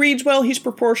 He reads well. He's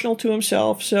proportional to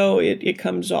himself, so it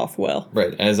comes off well.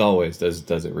 Right, as always. Does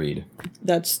it read?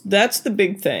 That's the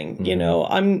big thing. You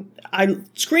know,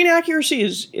 screen accuracy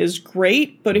is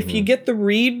great, but if you get the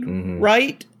read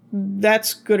right,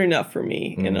 that's good enough for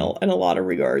me in a lot of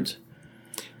regards.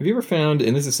 Have you ever found,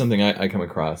 and this is something I come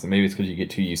across, and maybe it's because you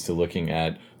get too used to looking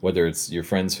at whether it's your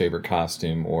friend's favorite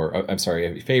costume or,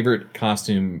 a favorite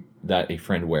costume that a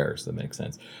friend wears, that makes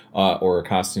sense, or a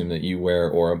costume that you wear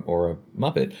or a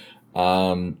Muppet.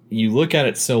 You look at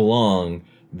it so long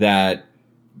that,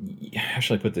 how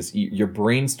should I put this? Your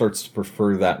brain starts to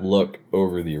prefer that look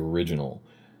over the original.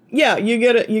 Yeah, you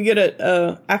get it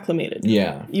acclimated.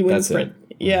 Yeah, you imprint.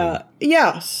 Yeah.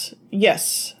 Yes.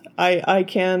 I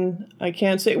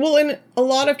can say, well, in a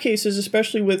lot of cases,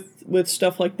 especially with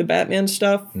stuff like the Batman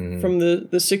stuff from the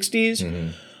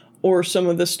 60s, or some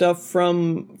of the stuff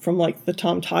from like the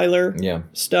Tom Tyler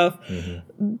stuff,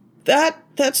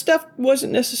 that stuff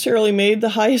wasn't necessarily made the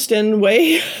highest end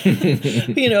way,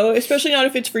 you know, especially not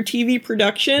if it's for TV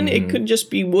production. It could just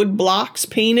be wood blocks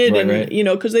painted, right. You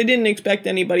know, because they didn't expect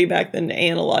anybody back then to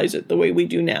analyze it the way we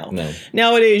do now. No.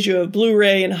 Nowadays, you have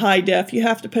Blu-ray and high def. You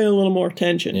have to pay a little more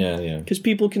attention. Yeah. Because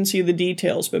people can see the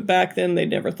details, but back then they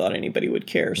never thought anybody would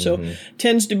care. So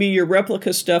tends to be your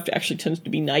replica stuff actually tends to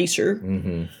be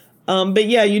nicer. But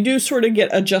yeah, you do sort of get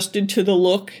adjusted to the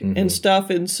look and stuff,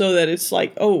 and so that it's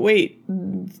like, oh wait,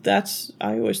 I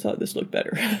always thought this looked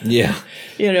better. Yeah.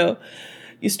 You know,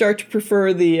 you start to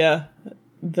prefer the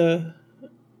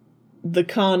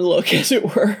con look, as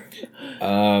it were.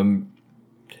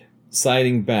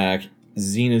 Siding back,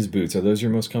 Xena's boots, are those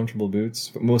your most comfortable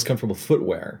boots? Most comfortable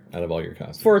footwear out of all your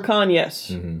costumes? For a con,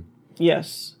 yes.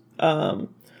 Yes.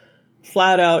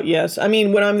 Flat out, yes. I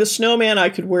mean, when I'm the snowman, I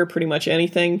could wear pretty much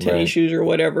anything, tennis shoes or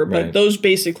whatever, but those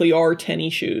basically are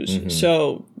tennis shoes.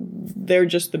 So they're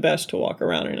just the best to walk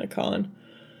around in a con.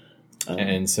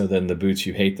 And so then the boots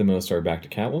you hate the most are back to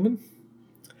Catwoman?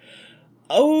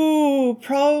 Oh,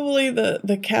 probably the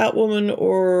Catwoman,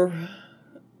 or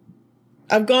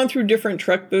I've gone through different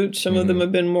Trek boots. Some of them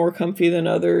have been more comfy than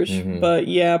others, but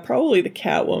yeah, probably the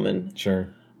Catwoman.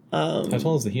 Sure. How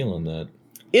tall is the heel on that?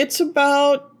 It's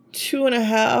about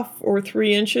 2.5 or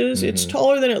 3 inches. It's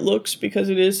taller than it looks because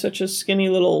it is such a skinny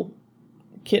little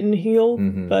kitten heel,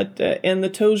 but and the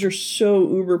toes are so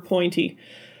uber pointy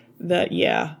that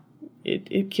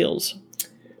it kills.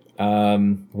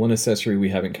 One accessory we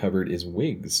haven't covered is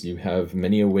wigs. You have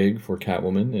many a wig for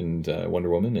Catwoman and Wonder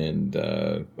Woman and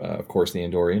of course the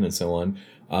Andorian and so on.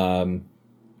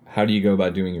 How do you go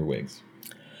about doing your wigs?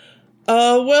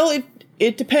 Well,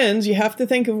 it depends. You have to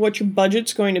think of what your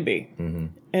budget's going to be.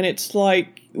 And it's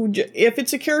like, if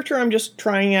it's a character I'm just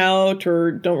trying out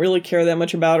or don't really care that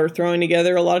much about or throwing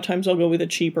together, a lot of times I'll go with a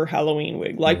cheaper Halloween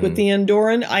wig. Like with the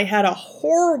Andoran, I had a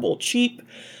horrible, cheap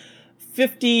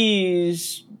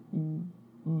 50s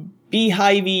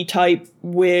beehive-y type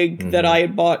wig that I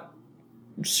had bought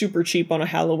super cheap on a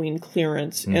Halloween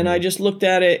clearance. And I just looked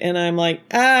at it and I'm like,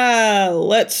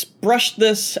 let's brush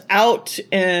this out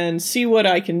and see what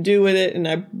I can do with it. And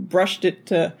I brushed it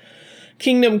to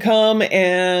Kingdom Come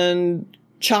and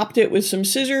chopped it with some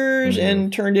scissors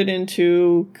and turned it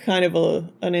into kind of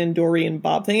an Andorian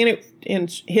bob thing, and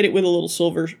hit it with a little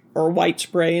silver or white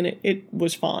spray, and it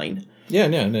was fine. Yeah,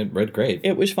 and it read great.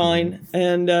 It was fine,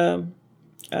 and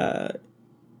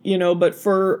you know, but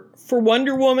for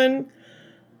Wonder Woman,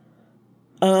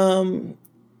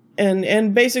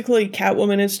 and basically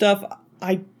Catwoman and stuff,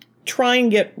 I try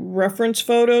and get reference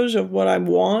photos of what I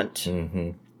want.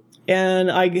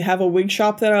 And I have a wig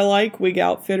shop that I like, Wig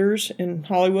Outfitters in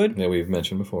Hollywood. Yeah, we've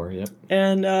mentioned before, yep.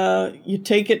 And you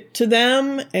take it to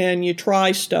them and you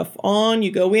try stuff on.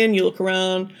 You go in, you look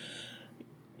around,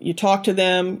 you talk to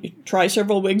them, you try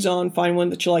several wigs on, find one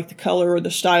that you like the color or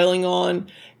the styling on.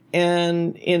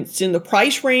 And it's in the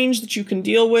price range that you can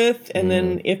deal with. And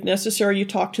then if necessary, you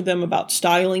talk to them about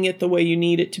styling it the way you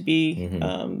need it to be.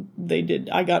 They did.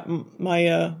 I got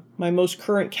my most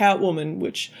current Catwoman,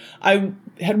 which I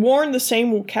had worn the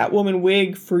same Catwoman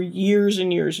wig for years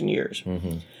and years and years.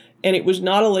 And it was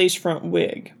not a lace front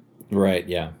wig. Right,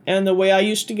 yeah. And the way I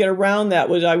used to get around that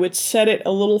was I would set it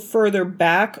a little further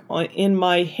back in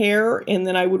my hair, and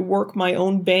then I would work my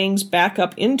own bangs back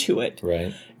up into it.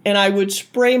 Right. And I would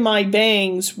spray my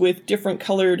bangs with different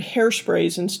colored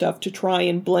hairsprays and stuff to try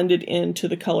and blend it into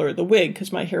the color of the wig,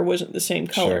 because my hair wasn't the same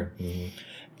color. Sure. Mm-hmm.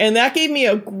 And that gave me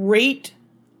a great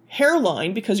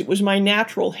hairline because it was my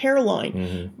natural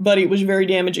hairline, but it was very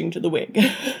damaging to the wig.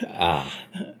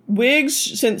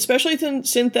 Wigs, especially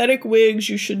synthetic wigs,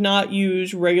 you should not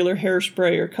use regular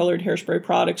hairspray or colored hairspray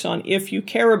products on if you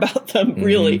care about them,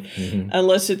 really,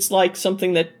 unless it's like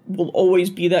something that will always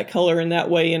be that color in that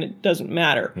way and it doesn't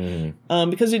matter,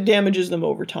 because it damages them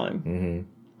over time.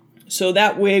 So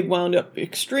that wig wound up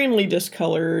extremely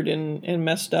discolored and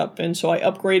messed up. And so I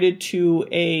upgraded to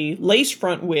a lace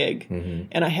front wig,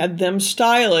 and I had them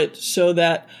style it so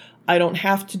that I don't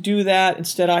have to do that.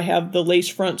 Instead, I have the lace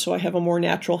front, so I have a more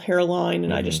natural hairline,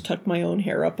 and I just tuck my own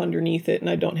hair up underneath it, and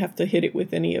I don't have to hit it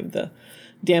with any of the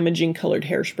damaging colored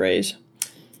hairsprays.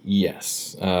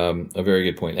 Yes, a very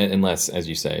good point. Unless, as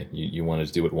you say, you wanted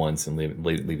to do it once and leave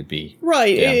it be.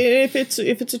 Right. Yeah. If it's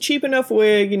a cheap enough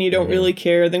wig and you don't really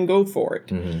care, then go for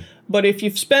it. But if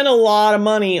you've spent a lot of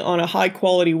money on a high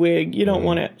quality wig, you don't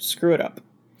want to screw it up.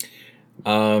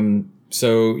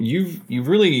 So you've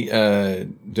really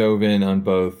dove in on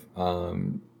both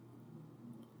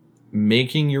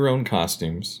making your own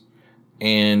costumes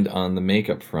and on the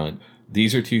makeup front.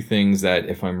 These are two things that,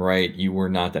 if I'm right, you were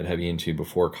not that heavy into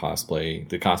before cosplay.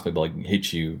 The cosplay bug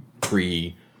hit you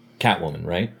pre Catwoman,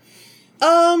 right?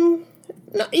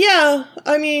 Yeah.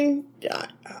 I mean,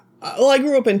 I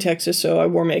grew up in Texas, so I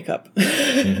wore makeup.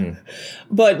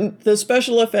 But the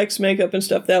special effects makeup and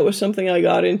stuff, that was something I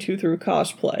got into through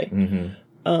cosplay.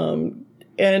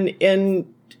 And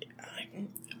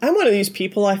I'm one of these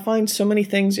people, I find so many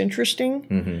things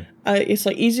interesting. It's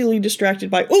like easily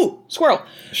distracted by, ooh, squirrel.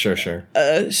 Sure.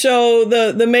 So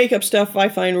the makeup stuff I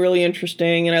find really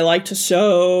interesting, and I like to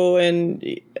sew,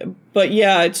 but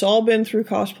yeah, it's all been through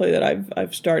cosplay that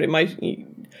I've started.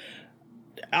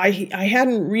 I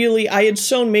had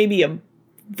sewn maybe a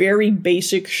very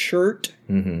basic shirt,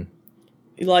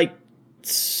 like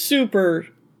super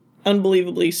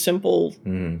unbelievably simple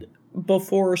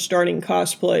before starting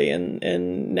cosplay,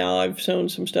 and now I've sewn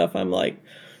some stuff. I'm like,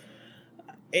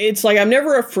 it's like I'm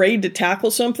never afraid to tackle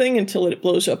something until it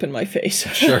blows up in my face.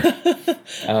 Sure.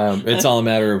 It's all a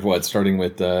matter of what, starting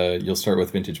with, you'll start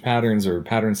with vintage patterns or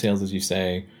pattern sales, as you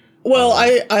say. Well,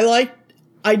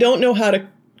 I don't know how to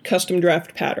custom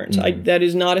draft patterns. That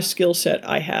is not a skill set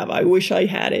I have. I wish I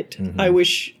had it. I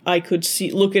wish I could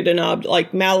look at an object,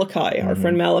 like Malachi, our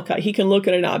friend Malachi. He can look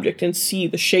at an object and see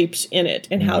the shapes in it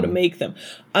and how to make them.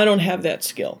 I don't have that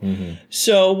skill.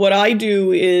 So what I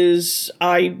do is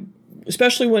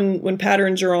especially when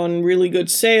patterns are on really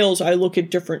good sales, I look at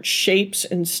different shapes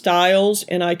and styles,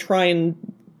 and I try and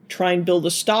build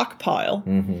a stockpile.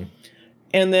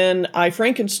 And then I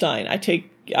Frankenstein.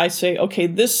 I say, okay,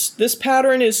 this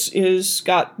pattern is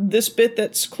got this bit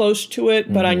that's close to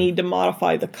it, but I need to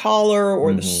modify the collar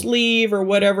or the sleeve or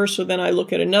whatever. So then I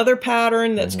look at another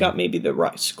pattern that's got maybe the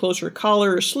closer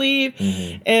collar or sleeve,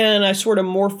 and I sort of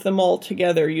morph them all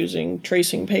together using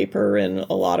tracing paper and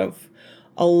a lot of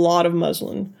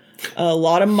muslin, a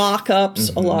lot of mock-ups,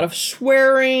 a lot of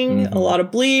swearing, a lot of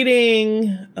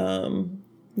bleeding,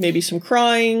 maybe some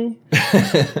crying.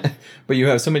 But you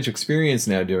have so much experience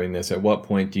now doing this. At what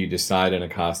point do you decide in a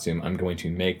costume, I'm going to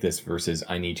make this versus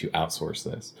I need to outsource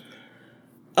this?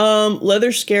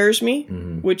 Leather scares me,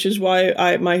 which is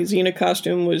why my Xena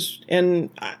costume was...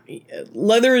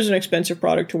 leather is an expensive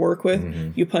product to work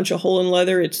with. You punch a hole in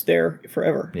leather, it's there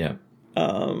forever. Yeah.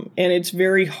 And it's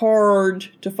very hard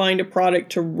to find a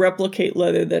product to replicate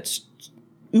leather that's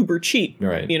uber cheap.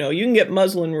 Right. You know, you can get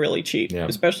muslin really cheap,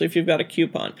 especially if you've got a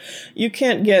coupon. You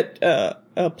can't get a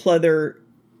pleather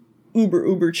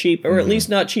uber cheap, or at least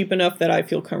not cheap enough that I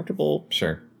feel comfortable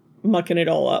mucking it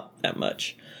all up that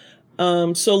much.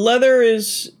 So leather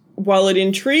is, while it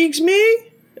intrigues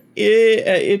me,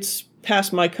 it's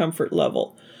past my comfort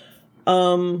level.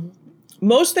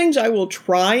 Most things I will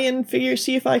try and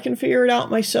see if I can figure it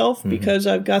out myself, because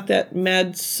I've got that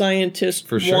mad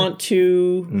scientist want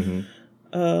to,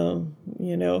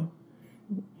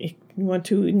 want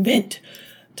to invent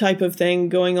type of thing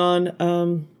going on.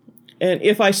 And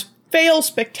if I fail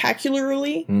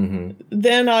spectacularly,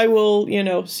 then I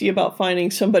will, see about finding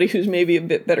somebody who's maybe a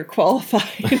bit better qualified.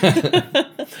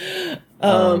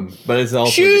 But it's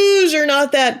also shoes are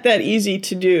not that easy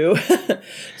to do.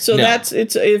 So No.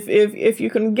 if you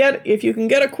can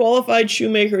get a qualified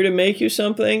shoemaker to make you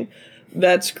something,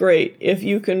 that's great. If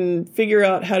you can figure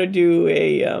out how to do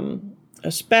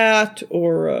spat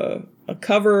or a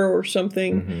cover or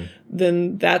something,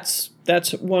 then that's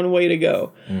one way to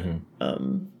go.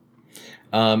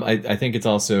 I think it's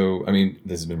also, I mean,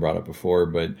 this has been brought up before,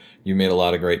 but you made a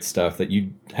lot of great stuff that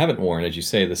you haven't worn. As you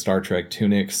say, the Star Trek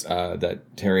tunics that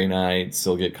Terry and I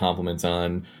still get compliments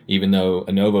on, even though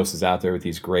Anovos is out there with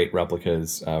these great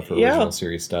replicas for original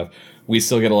series stuff. We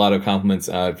still get a lot of compliments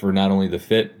for not only the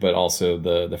fit, but also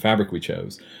the fabric we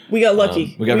chose. We got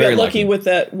lucky. We got very lucky with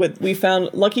that. We found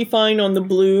Lucky Find on the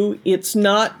blue. It's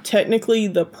not technically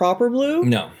the proper blue.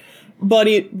 No. But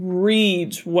it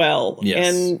reads well.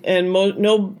 Yes. And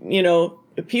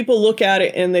people look at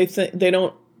it and they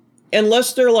don't,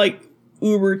 unless they're like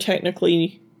uber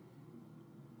technically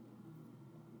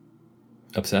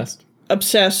obsessed.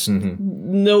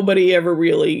 Nobody ever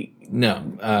really. No,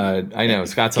 I know.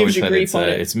 Scott's always said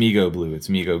it's Mego blue, it's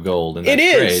Mego gold, and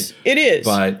that's great. It is.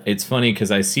 But it's funny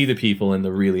because I see the people in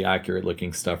the really accurate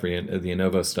looking stuff, the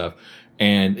Anovo stuff,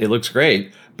 and it looks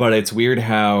great. But it's weird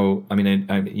how, I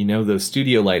mean, those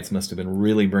studio lights must have been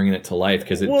really bringing it to life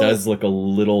because it does look a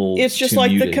little. It's just too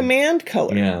like muted. the command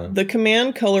color. Yeah. The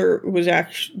command color was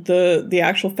the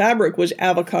actual fabric was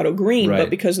avocado green, right. But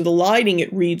because of the lighting,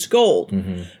 it reads gold.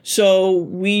 So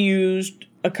we used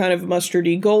a kind of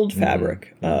mustardy gold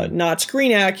fabric, not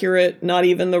screen accurate, not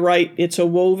even the right. It's a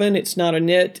woven. It's not a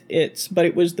knit. But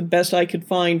it was the best I could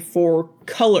find for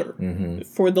color,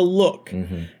 for the look,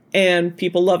 and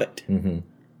people love it.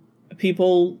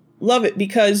 People love it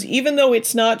because even though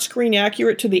it's not screen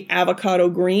accurate to the avocado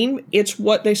green, it's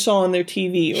what they saw on their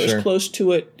TV or as close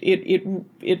to it.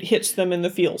 It hits them in the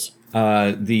feels.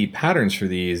 The patterns for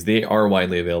these, they are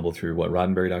widely available through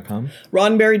Roddenberry.com?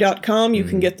 Roddenberry.com. You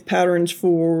can get the patterns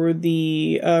for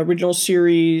the original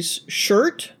series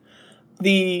shirt.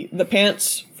 The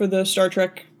pants for the Star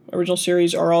Trek original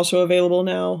series are also available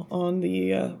now on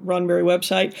the Roddenberry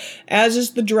website, as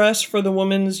is the dress for the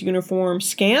woman's uniform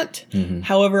scant.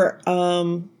 However,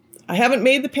 I haven't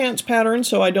made the pants pattern,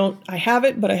 so I have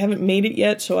it, but I haven't made it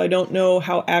yet, so I don't know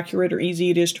how accurate or easy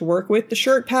it is to work with. The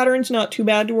shirt pattern's not too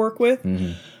bad to work with.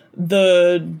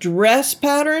 The dress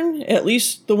pattern, at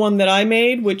least the one that I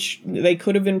made, which they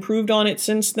could have improved on it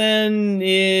since then,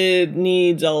 it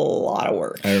needs a lot of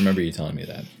work. I remember you telling me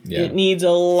that. Yeah. It needs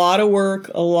a lot of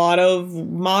work, a lot of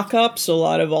mock-ups, a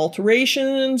lot of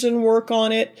alterations and work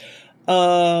on it.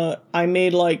 I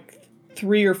made like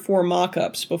 3 or 4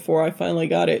 mock-ups before I finally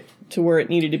got it to where it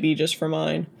needed to be just for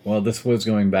mine. Well, this was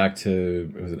going back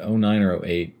to, was it 09 or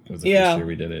 08? It was the first year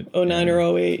we did it. 09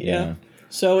 or 08, yeah.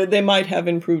 So they might have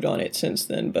improved on it since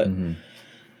then,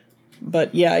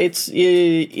 but yeah, it's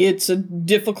a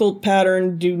difficult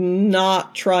pattern. Do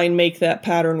not try and make that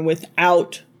pattern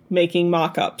without making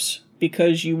mock-ups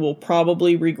because you will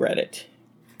probably regret it.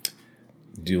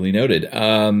 Duly noted.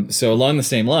 So along the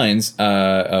same lines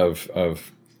of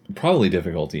probably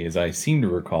difficulty, as I seem to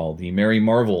recall, the Mary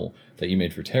Marvel that you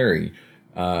made for Terry,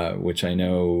 which I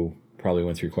know probably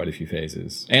went through quite a few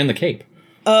phases, and the cape.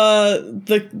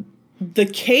 The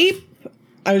cape,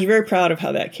 I was very proud of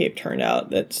how that cape turned out.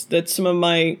 That's some of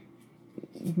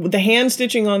the hand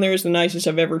stitching on there is the nicest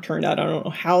I've ever turned out. I don't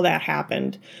know how that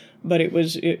happened, but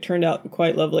it turned out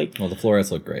quite lovely. Well, the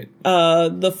florets look great.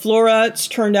 The florets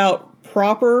turned out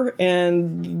proper,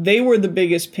 and they were the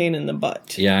biggest pain in the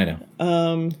butt. Yeah, I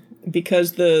know.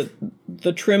 Because the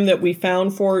trim that we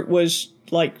found for it was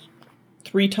like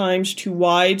 3 times too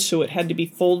wide, so it had to be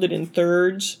folded in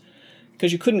thirds.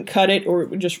 Because you couldn't cut it or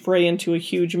it would just fray into a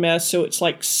huge mess. So it's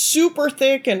like super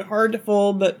thick and hard to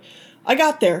fold, but I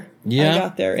got there. Yeah. I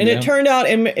got there. And it turned out,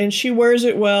 and she wears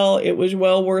it well. It was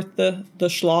well worth the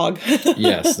slog.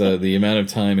 Yes, the amount of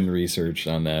time and research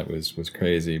on that was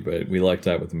crazy, but we lucked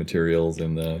out with the materials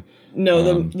and the...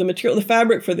 No, the material, the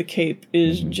fabric for the cape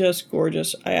is just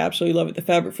gorgeous. I absolutely love it. The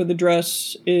fabric for the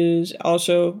dress is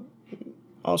also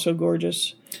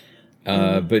gorgeous.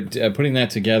 But putting that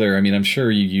together, I mean, I'm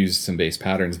sure you used some base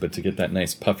patterns, but to get that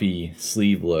nice puffy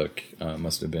sleeve look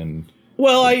must have been...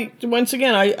 Well, I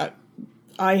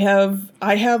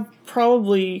have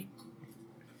probably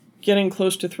getting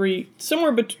close to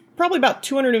probably about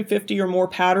 250 or more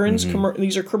patterns.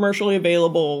 These are commercially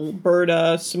available.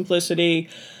 Berta, Simplicity,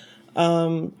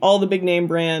 all the big name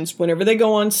brands. Whenever they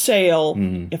go on sale,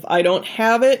 if I don't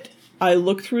have it, I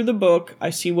look through the book, I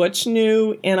see what's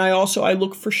new, and I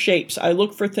look for shapes. I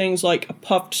look for things like a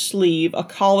puffed sleeve, a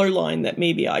collar line that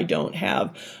maybe I don't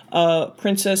have,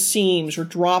 princess seams, or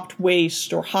dropped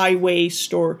waist, or high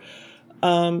waist, or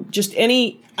just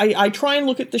any... I try and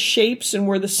look at the shapes and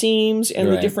where the seams and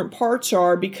the different parts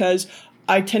are, because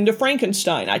I tend to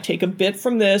Frankenstein. I take a bit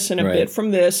from this and a bit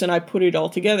from this, and I put it all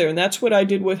together. And that's what I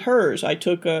did with hers. I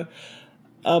took a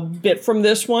a bit from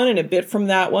this one and a bit from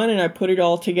that one, and I put it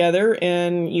all together,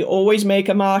 and you always make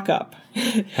a mock-up.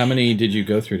 How many did you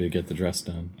go through to get the dress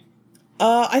done?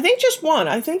 I think just one.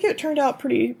 I think it turned out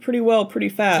pretty well, pretty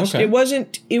fast. Okay.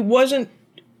 It wasn't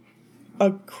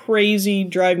a crazy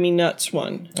drive me nuts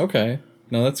one. Okay.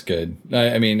 No, that's good.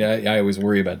 I mean, I always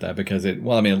worry about that because it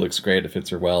looks great. It fits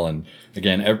her well. And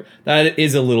again, that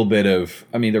is a little bit of,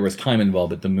 I mean, there was time involved,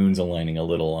 but the moon's aligning a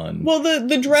little on. Well,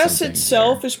 the dress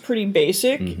itself is pretty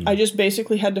basic. I just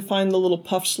basically had to find the little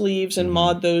puff sleeves and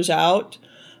mod those out.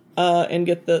 And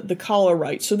get the collar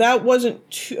right. So that wasn't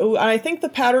too... I think the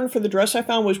pattern for the dress I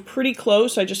found was pretty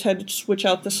close. I just had to switch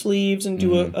out the sleeves and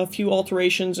do a few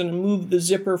alterations and move the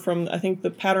zipper from... I think the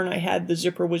pattern I had, the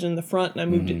zipper was in the front, and I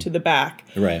moved it to the back.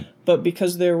 Right. But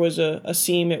because there was a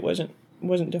seam, it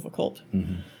wasn't difficult.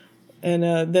 And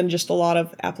then just a lot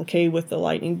of applique with the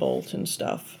lightning bolt and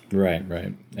stuff. Right.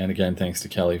 And again, thanks to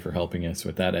Kelly for helping us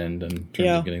with that end and in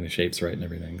terms of getting the shapes right and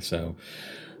everything. So,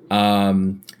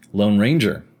 Lone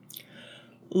Ranger.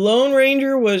 Lone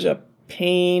Ranger was a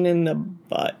pain in the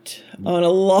butt on a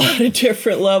lot of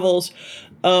different levels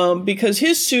because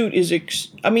his suit is,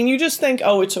 you just think,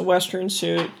 oh, it's a Western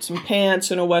suit, some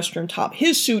pants and a Western top.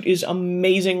 His suit is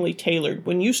amazingly tailored.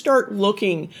 When you start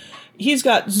looking, he's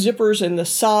got zippers in the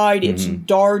side, it's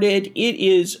darted, it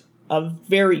is a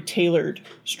very tailored,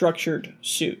 structured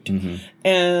suit.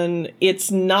 And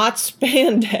it's not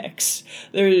spandex.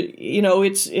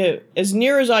 It's as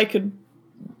near as I could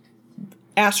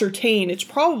ascertain, it's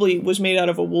probably was made out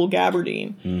of a wool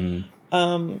gabardine.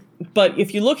 But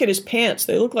if you look at his pants,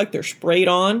 they look like they're sprayed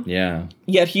on. Yeah.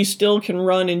 Yet he still can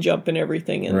run and jump and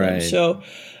everything in them. So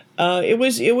it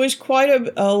was quite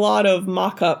a lot of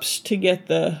mock-ups to get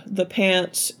the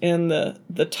pants and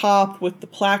the top with the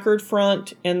placard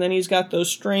front, and then he's got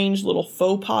those strange little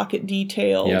faux pocket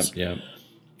details. Yep.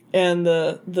 And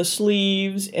the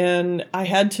sleeves, and I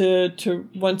had to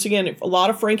once again, a lot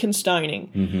of Frankensteining.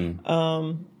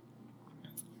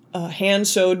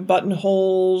 Hand-sewed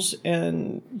buttonholes,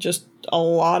 and just a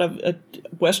lot of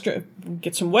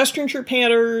get some Western shirt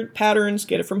patterns,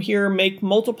 get it from here, make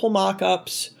multiple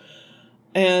mock-ups,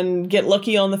 and get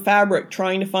lucky on the fabric,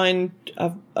 trying to find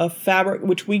a fabric,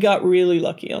 which we got really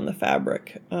lucky on the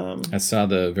fabric. I saw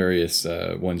the various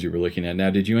ones you were looking at. Now,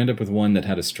 did you end up with one that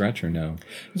had a stretch or no?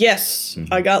 Yes,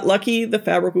 I got lucky. The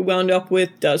fabric we wound up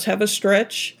with does have a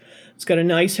stretch. It's got a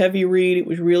nice heavy reed. It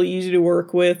was really easy to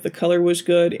work with. The color was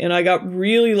good. And I got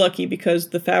really lucky because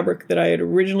the fabric that I had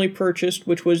originally purchased,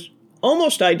 which was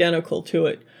almost identical to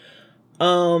it,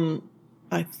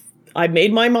 I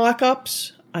made my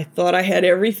mock-ups. I thought I had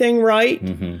everything right.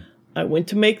 I went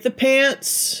to make the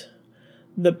pants.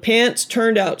 The pants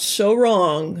turned out so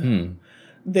wrong.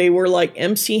 They were like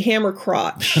MC Hammer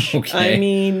crotch. Okay. I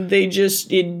mean, it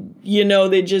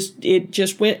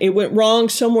went wrong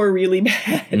somewhere really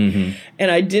bad.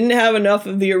 And I didn't have enough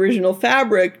of the original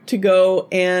fabric to go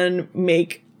and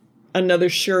make another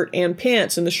shirt and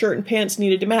pants, and the shirt and pants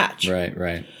needed to match.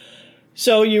 Right.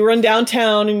 So you run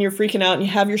downtown and you're freaking out and you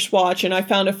have your swatch, and I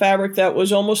found a fabric that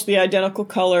was almost the identical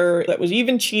color that was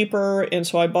even cheaper, and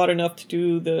so I bought enough to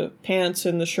do the pants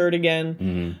and the shirt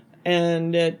again.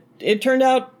 And it turned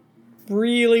out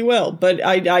really well, but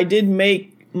I did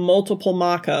make multiple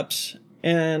mock-ups,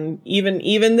 and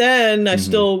even then I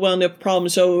still wound up with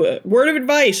problems. So word of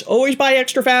advice, always buy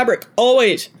extra fabric,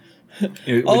 always.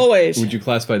 Always. Would you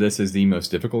classify this as the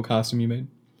most difficult costume you made?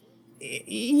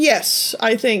 Yes,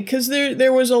 I think, because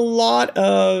there was a lot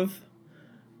of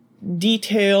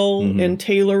detail and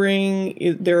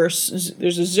tailoring. There's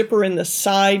a zipper in the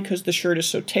side because the shirt is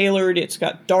so tailored. It's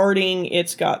got darting.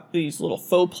 It's got these little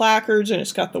faux placards, and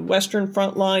it's got the Western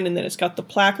front line, and then it's got the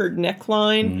placard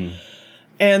neckline.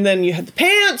 And then you had the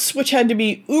pants, which had to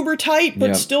be uber tight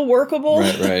but still workable.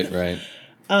 Right.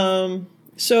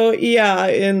 So yeah,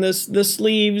 and the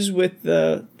sleeves with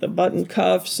the button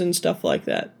cuffs and stuff like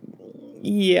that.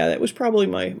 Yeah, that was probably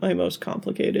my most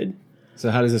complicated.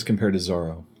 So how does this compare to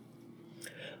Zorro?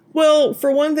 Well,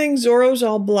 for one thing, Zorro's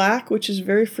all black, which is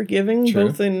very forgiving,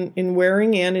 both in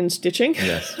wearing and in stitching.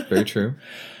 Yes, very true.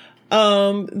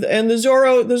 And the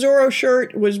Zorro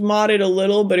shirt was modded a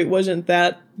little, but it wasn't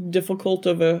that difficult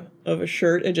of a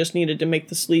shirt. It just needed to make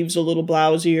the sleeves a little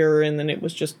blousier, and then it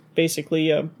was just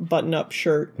basically a button-up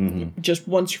shirt. Just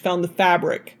once you found the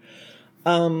fabric.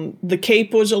 The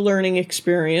cape was a learning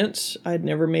experience. I'd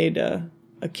never made a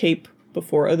cape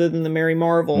before other than the Mary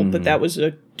Marvel, but that was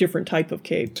a different type of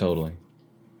cape. Totally.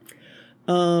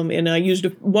 And I used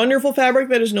a wonderful fabric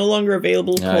that is no longer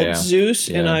available called yeah. Zeus.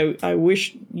 Yeah. And I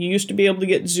wish you used to be able to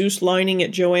get Zeus lining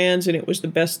at Joann's, and it was the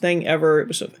best thing ever. It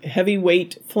was a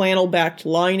heavyweight flannel-backed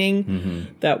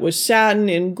lining that was satin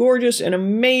and gorgeous and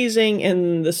amazing.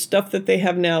 And the stuff that they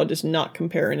have now does not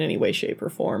compare in any way, shape, or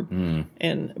form.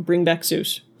 And bring back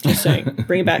Zeus. Just saying.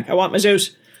 Bring it back. I want my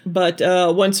Zeus. But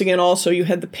once again, also, you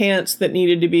had the pants that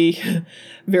needed to be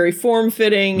very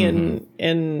form-fitting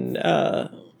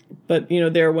but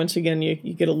there once again you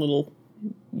get a little,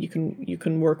 you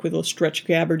can work with a stretch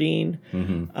gabardine,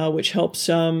 which helps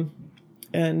some,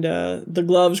 and the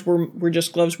gloves were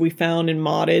just gloves we found and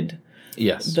modded.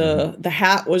 Yes. The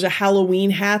hat was a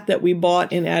Halloween hat that we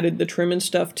bought and added the trim and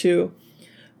stuff to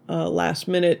last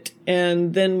minute,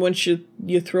 and then once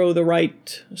you throw the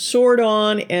right sword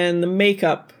on and the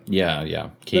makeup.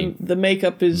 Key. The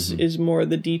makeup is more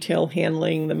the detail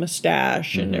handling, the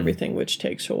mustache and everything, which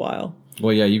takes a while.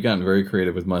 Well, yeah, you've gotten very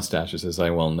creative with mustaches, as I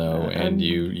well know, and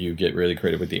you get really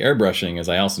creative with the airbrushing, as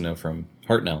I also know from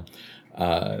Hartnell.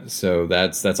 So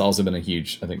that's also been a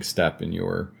huge, I think, step in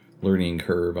your learning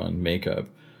curve on makeup.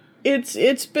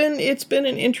 It's been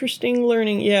an interesting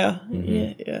learning. Yeah.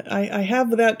 I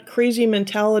have that crazy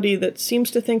mentality that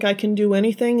seems to think I can do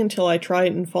anything until I try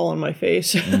it and fall on my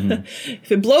face.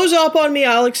 If it blows up on me,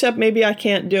 I'll accept maybe I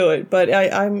can't do it, but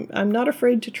I'm not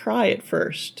afraid to try it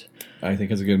first. I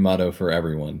think it's a good motto for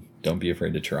everyone. Don't be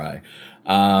afraid to try.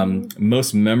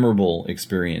 Most memorable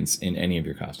experience in any of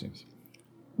your costumes?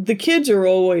 The kids are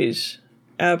always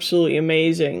absolutely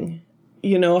amazing.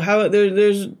 How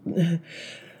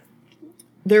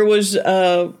there was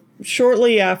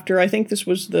shortly after, I think this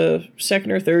was the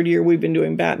second or third year we've been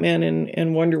doing Batman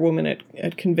and Wonder Woman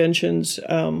at conventions.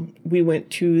 We went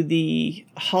to the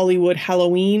Hollywood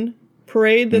Halloween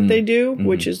parade that they do,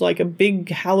 which is like a big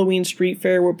Halloween street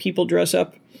fair where people dress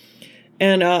up.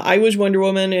 And I was Wonder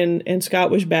Woman and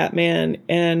Scott was Batman,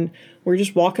 and we're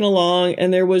just walking along,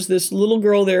 and there was this little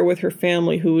girl there with her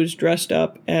family who was dressed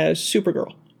up as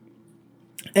Supergirl.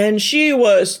 And she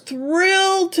was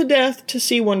thrilled to death to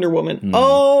see Wonder Woman.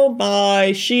 Oh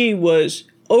my, she was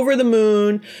over the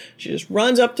moon. She just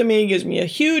runs up to me, gives me a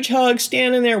huge hug,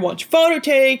 standing there, wants your photo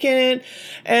taken,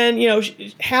 and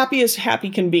she's happy as happy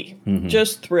can be,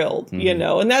 just thrilled,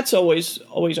 and that's always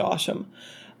awesome.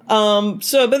 But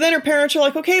then her parents are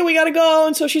like, okay, we gotta go,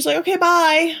 and so she's like, okay,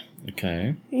 bye.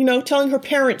 Okay. Telling her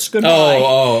parents goodbye.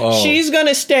 Oh. She's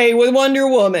gonna stay with Wonder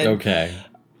Woman. Okay.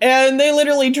 And they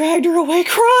literally dragged her away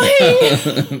crying,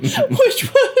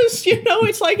 which was,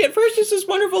 it's like at first it's this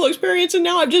wonderful experience, and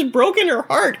now I've just broken her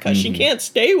heart because she can't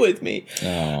stay with me.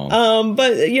 Oh.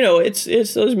 But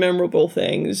it's those memorable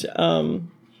things,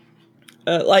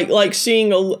 like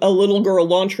seeing a little girl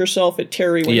launch herself at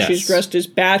Terry when she's dressed as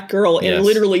Batgirl and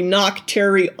literally knock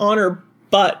Terry on her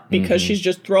butt because she's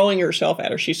just throwing herself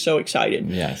at her. She's so excited.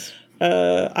 Yes.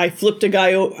 I flipped a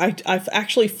guy. I've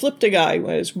actually flipped a guy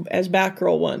as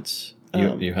Batgirl once.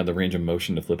 You had the range of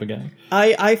motion to flip a guy?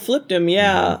 I flipped him,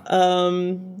 yeah.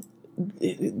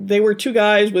 They were two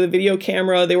guys with a video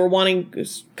camera. They were wanting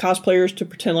cosplayers to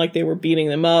pretend like they were beating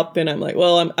them up. And I'm like,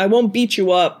 well, I won't beat you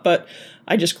up, but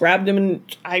I just grabbed him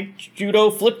and I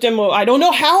judo flipped him. I don't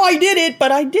know how I did it,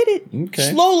 but I did it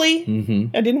slowly.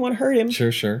 I didn't want to hurt him.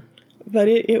 Sure. But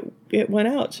it went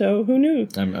out, so who knew?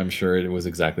 I'm sure it was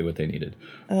exactly what they needed.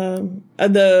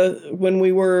 When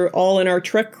we were all in our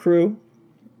Trek crew,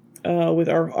 with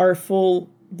our full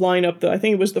lineup, I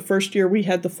think it was the first year we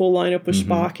had the full lineup with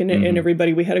Spock and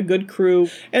everybody. We had a good crew.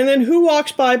 And then who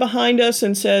walks by behind us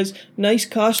and says, nice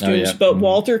costumes, but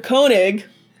Walter Koenig.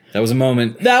 That was a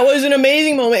moment. That was an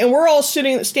amazing moment. And we're all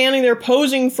standing there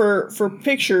posing for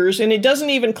pictures. And it doesn't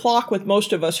even clock with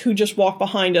most of us who just walked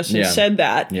behind us and said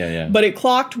that. Yeah. But it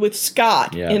clocked with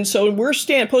Scott. Yeah. And so we're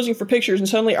posing for pictures, and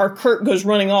suddenly our Kirk goes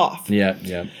running off. Yeah.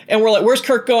 And we're like, where's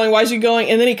Kirk going? Why is he going?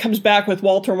 And then he comes back with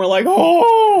Walter, and we're like,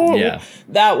 oh! Yeah.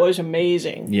 That was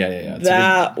amazing. Yeah. It's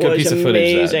that good was piece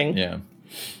amazing. Of footage,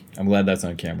 yeah. I'm glad that's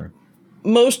on camera.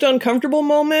 Most uncomfortable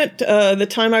moment, the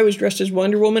time I was dressed as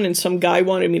Wonder Woman and some guy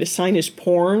wanted me to sign his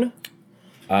porn.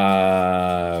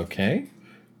 Okay.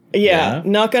 Yeah.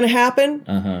 Not going to happen.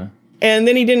 And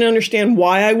then he didn't understand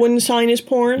why I wouldn't sign his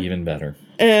porn. Even better.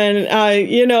 And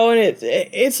and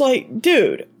it's like,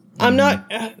 dude, I'm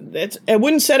not, I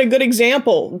wouldn't set a good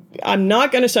example. I'm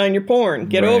not going to sign your porn.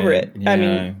 Get over it. Yeah. I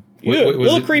mean, a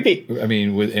little creepy. I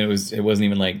mean, it wasn't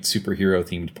even like superhero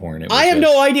themed porn. I have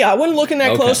no idea. I wasn't looking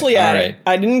that closely at it.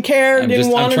 I didn't care.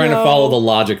 Didn't want to know. I'm trying to follow the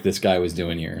logic this guy was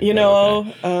doing here. I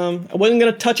wasn't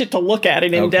going to touch it to look at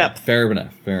it in depth. Fair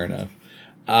enough.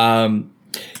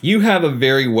 You have a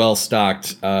very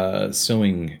well-stocked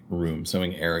sewing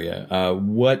area.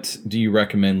 What do you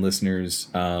recommend listeners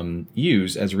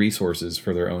use as resources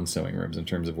for their own sewing rooms in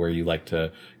terms of where you like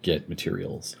to get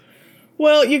materials?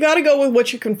 Well, you got to go with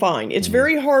what you can find. It's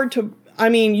very hard to... I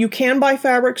mean, you can buy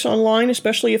fabrics online,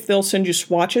 especially if they'll send you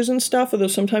swatches and stuff, although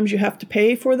sometimes you have to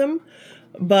pay for them.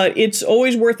 But it's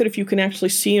always worth it if you can actually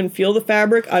see and feel the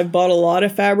fabric. I've bought a lot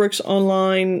of fabrics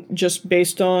online just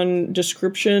based on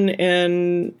description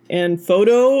and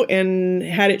photo and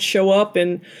had it show up.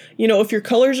 And, you know, if your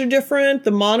colors are different,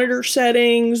 the monitor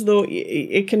settings, though,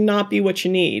 it cannot be what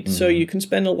you need. So you can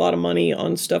spend a lot of money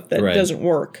on stuff that doesn't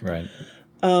work. Right.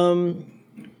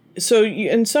 So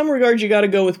in some regards, you got to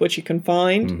go with what you can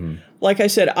find. Like I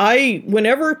said,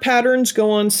 whenever patterns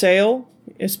go on sale,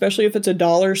 especially if it's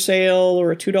 $1 sale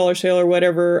or a $2 sale or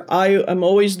whatever, I'm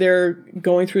always there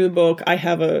going through the book. I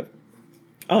have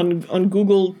on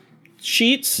Google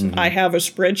Sheets, I have a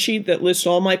spreadsheet that lists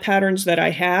all my patterns that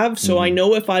I have, so I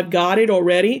know if I've got it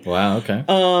already. Wow, okay.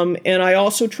 And I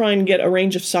also try and get a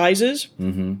range of sizes.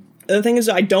 The thing is,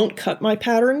 I don't cut my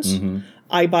patterns.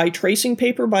 I buy tracing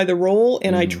paper by the roll,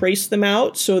 and I trace them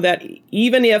out so that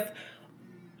even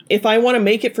if I want to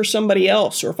make it for somebody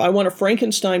else, or if I want to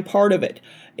Frankenstein part of it,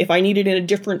 if I need it in a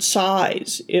different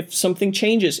size, if something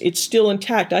changes, it's still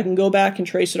intact. I can go back and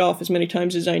trace it off as many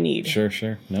times as I need.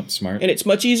 Sure. Nope, smart. And it's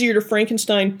much easier to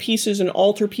Frankenstein pieces and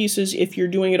alter pieces if you're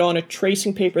doing it on a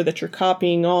tracing paper that you're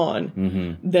copying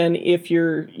on than if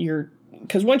you're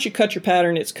because once you cut your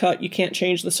pattern, it's cut. You can't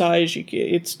change the size.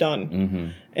 It's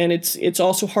done. And it's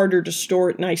also harder to store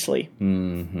it nicely.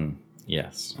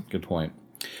 Yes, good point.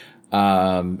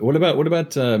 What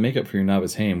about makeup for your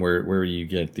novice Haim? Where do you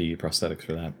get the prosthetics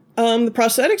for that? The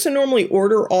prosthetics I normally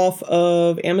order off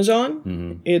of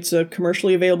Amazon. It's a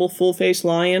commercially available full face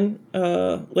lion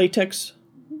latex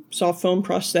soft foam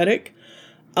prosthetic.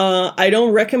 I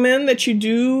don't recommend that you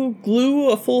do glue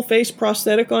a full face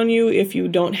prosthetic on you if you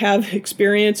don't have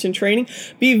experience in training.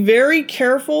 Be very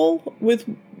careful with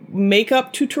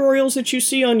makeup tutorials that you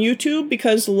see on YouTube,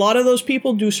 because a lot of those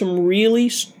people do some really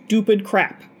stupid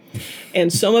crap.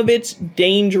 And some of it's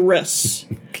dangerous.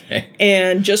 Okay.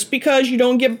 And just because you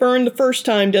don't get burned the first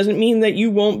time doesn't mean that you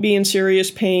won't be in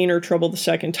serious pain or trouble the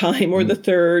second time or the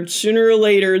third. Sooner or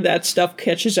later, that stuff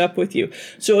catches up with you.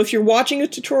 So if you're watching a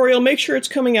tutorial, make sure it's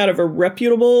coming out of a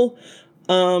reputable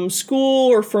school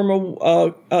or from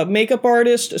a makeup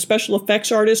artist, a special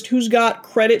effects artist who's got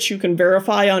credits you can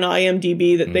verify on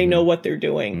IMDb that they know what they're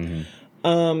doing.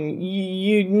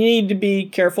 You need to be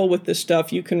careful with this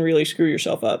stuff. You can really screw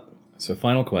yourself up. So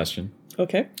final question.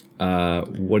 Okay.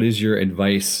 What is your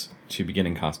advice to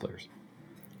beginning cosplayers?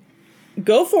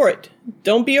 Go for it.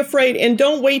 Don't be afraid, and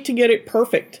don't wait to get it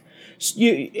perfect.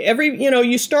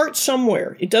 You start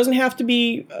somewhere. It doesn't have to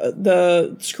be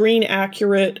the screen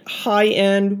accurate, high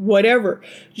end, whatever.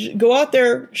 Go out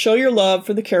there, show your love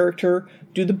for the character,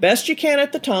 do the best you can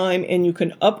at the time, and you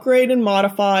can upgrade and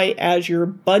modify as your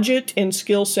budget and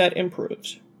skill set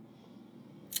improves.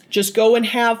 Just go and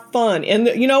have fun. And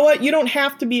you know what? You don't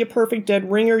have to be a perfect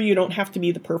dead ringer. You don't have to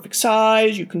be the perfect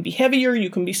size. You can be heavier. You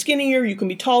can be skinnier. You can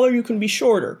be taller. You can be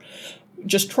shorter.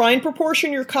 Just try and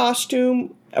proportion your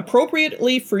costume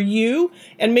appropriately for you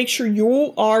and make sure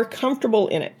you are comfortable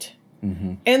in it.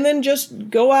 And then just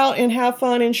go out and have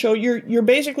fun and show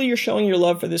you're showing your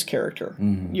love for this character.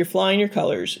 You're flying your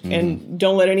colors, and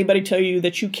don't let anybody tell you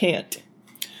that you can't.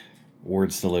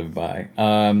 Words to live by.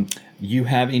 You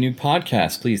have a new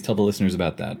podcast. Please tell the listeners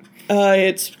about that.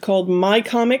 It's called My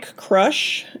Comic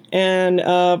Crush,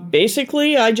 and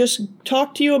basically I just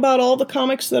talk to you about all the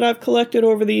comics that I've collected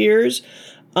over the years.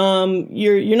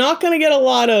 You're not going to get a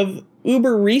lot of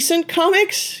uber recent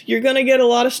comics. You're going to get a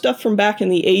lot of stuff from back in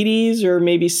the 80s or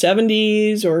maybe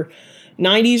 70s or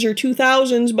 90s or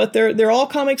 2000s, but they're all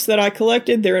comics that I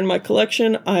collected. They're in my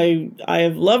collection. I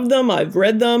have loved them. I've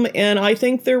read them, and I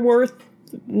think they're worth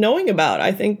knowing about.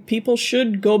 I think people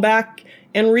should go back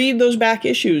and read those back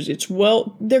issues.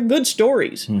 They're good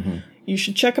stories. You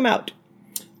should check them out.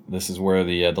 This is where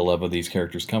the love of these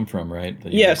characters come from, right?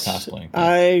 Yes,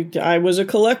 cosplaying. I was a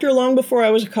collector long before I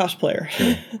was a cosplayer.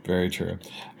 True. Very true.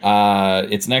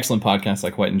 It's an excellent podcast. I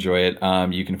quite enjoy it.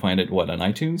 You can find it, on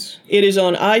iTunes? It is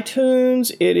on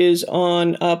iTunes. It is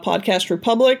on Podcast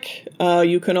Republic.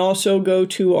 You can also go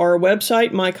to our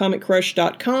website,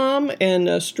 mycomiccrush.com,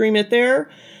 and stream it there.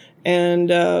 And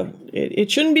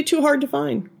it shouldn't be too hard to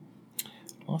find.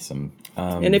 Awesome.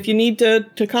 And if you need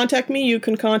to contact me, you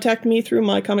can contact me through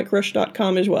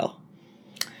mycomiccrush.com as well.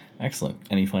 Excellent.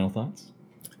 Any final thoughts?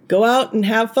 Go out and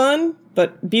have fun,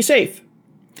 but be safe.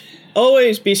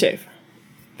 Always be safe.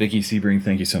 Vicki Sebring,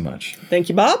 thank you so much. Thank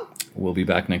you, Bob. We'll be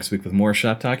back next week with more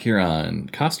Shop Talk here on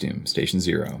Costume Station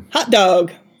Zero. Hot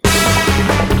dog.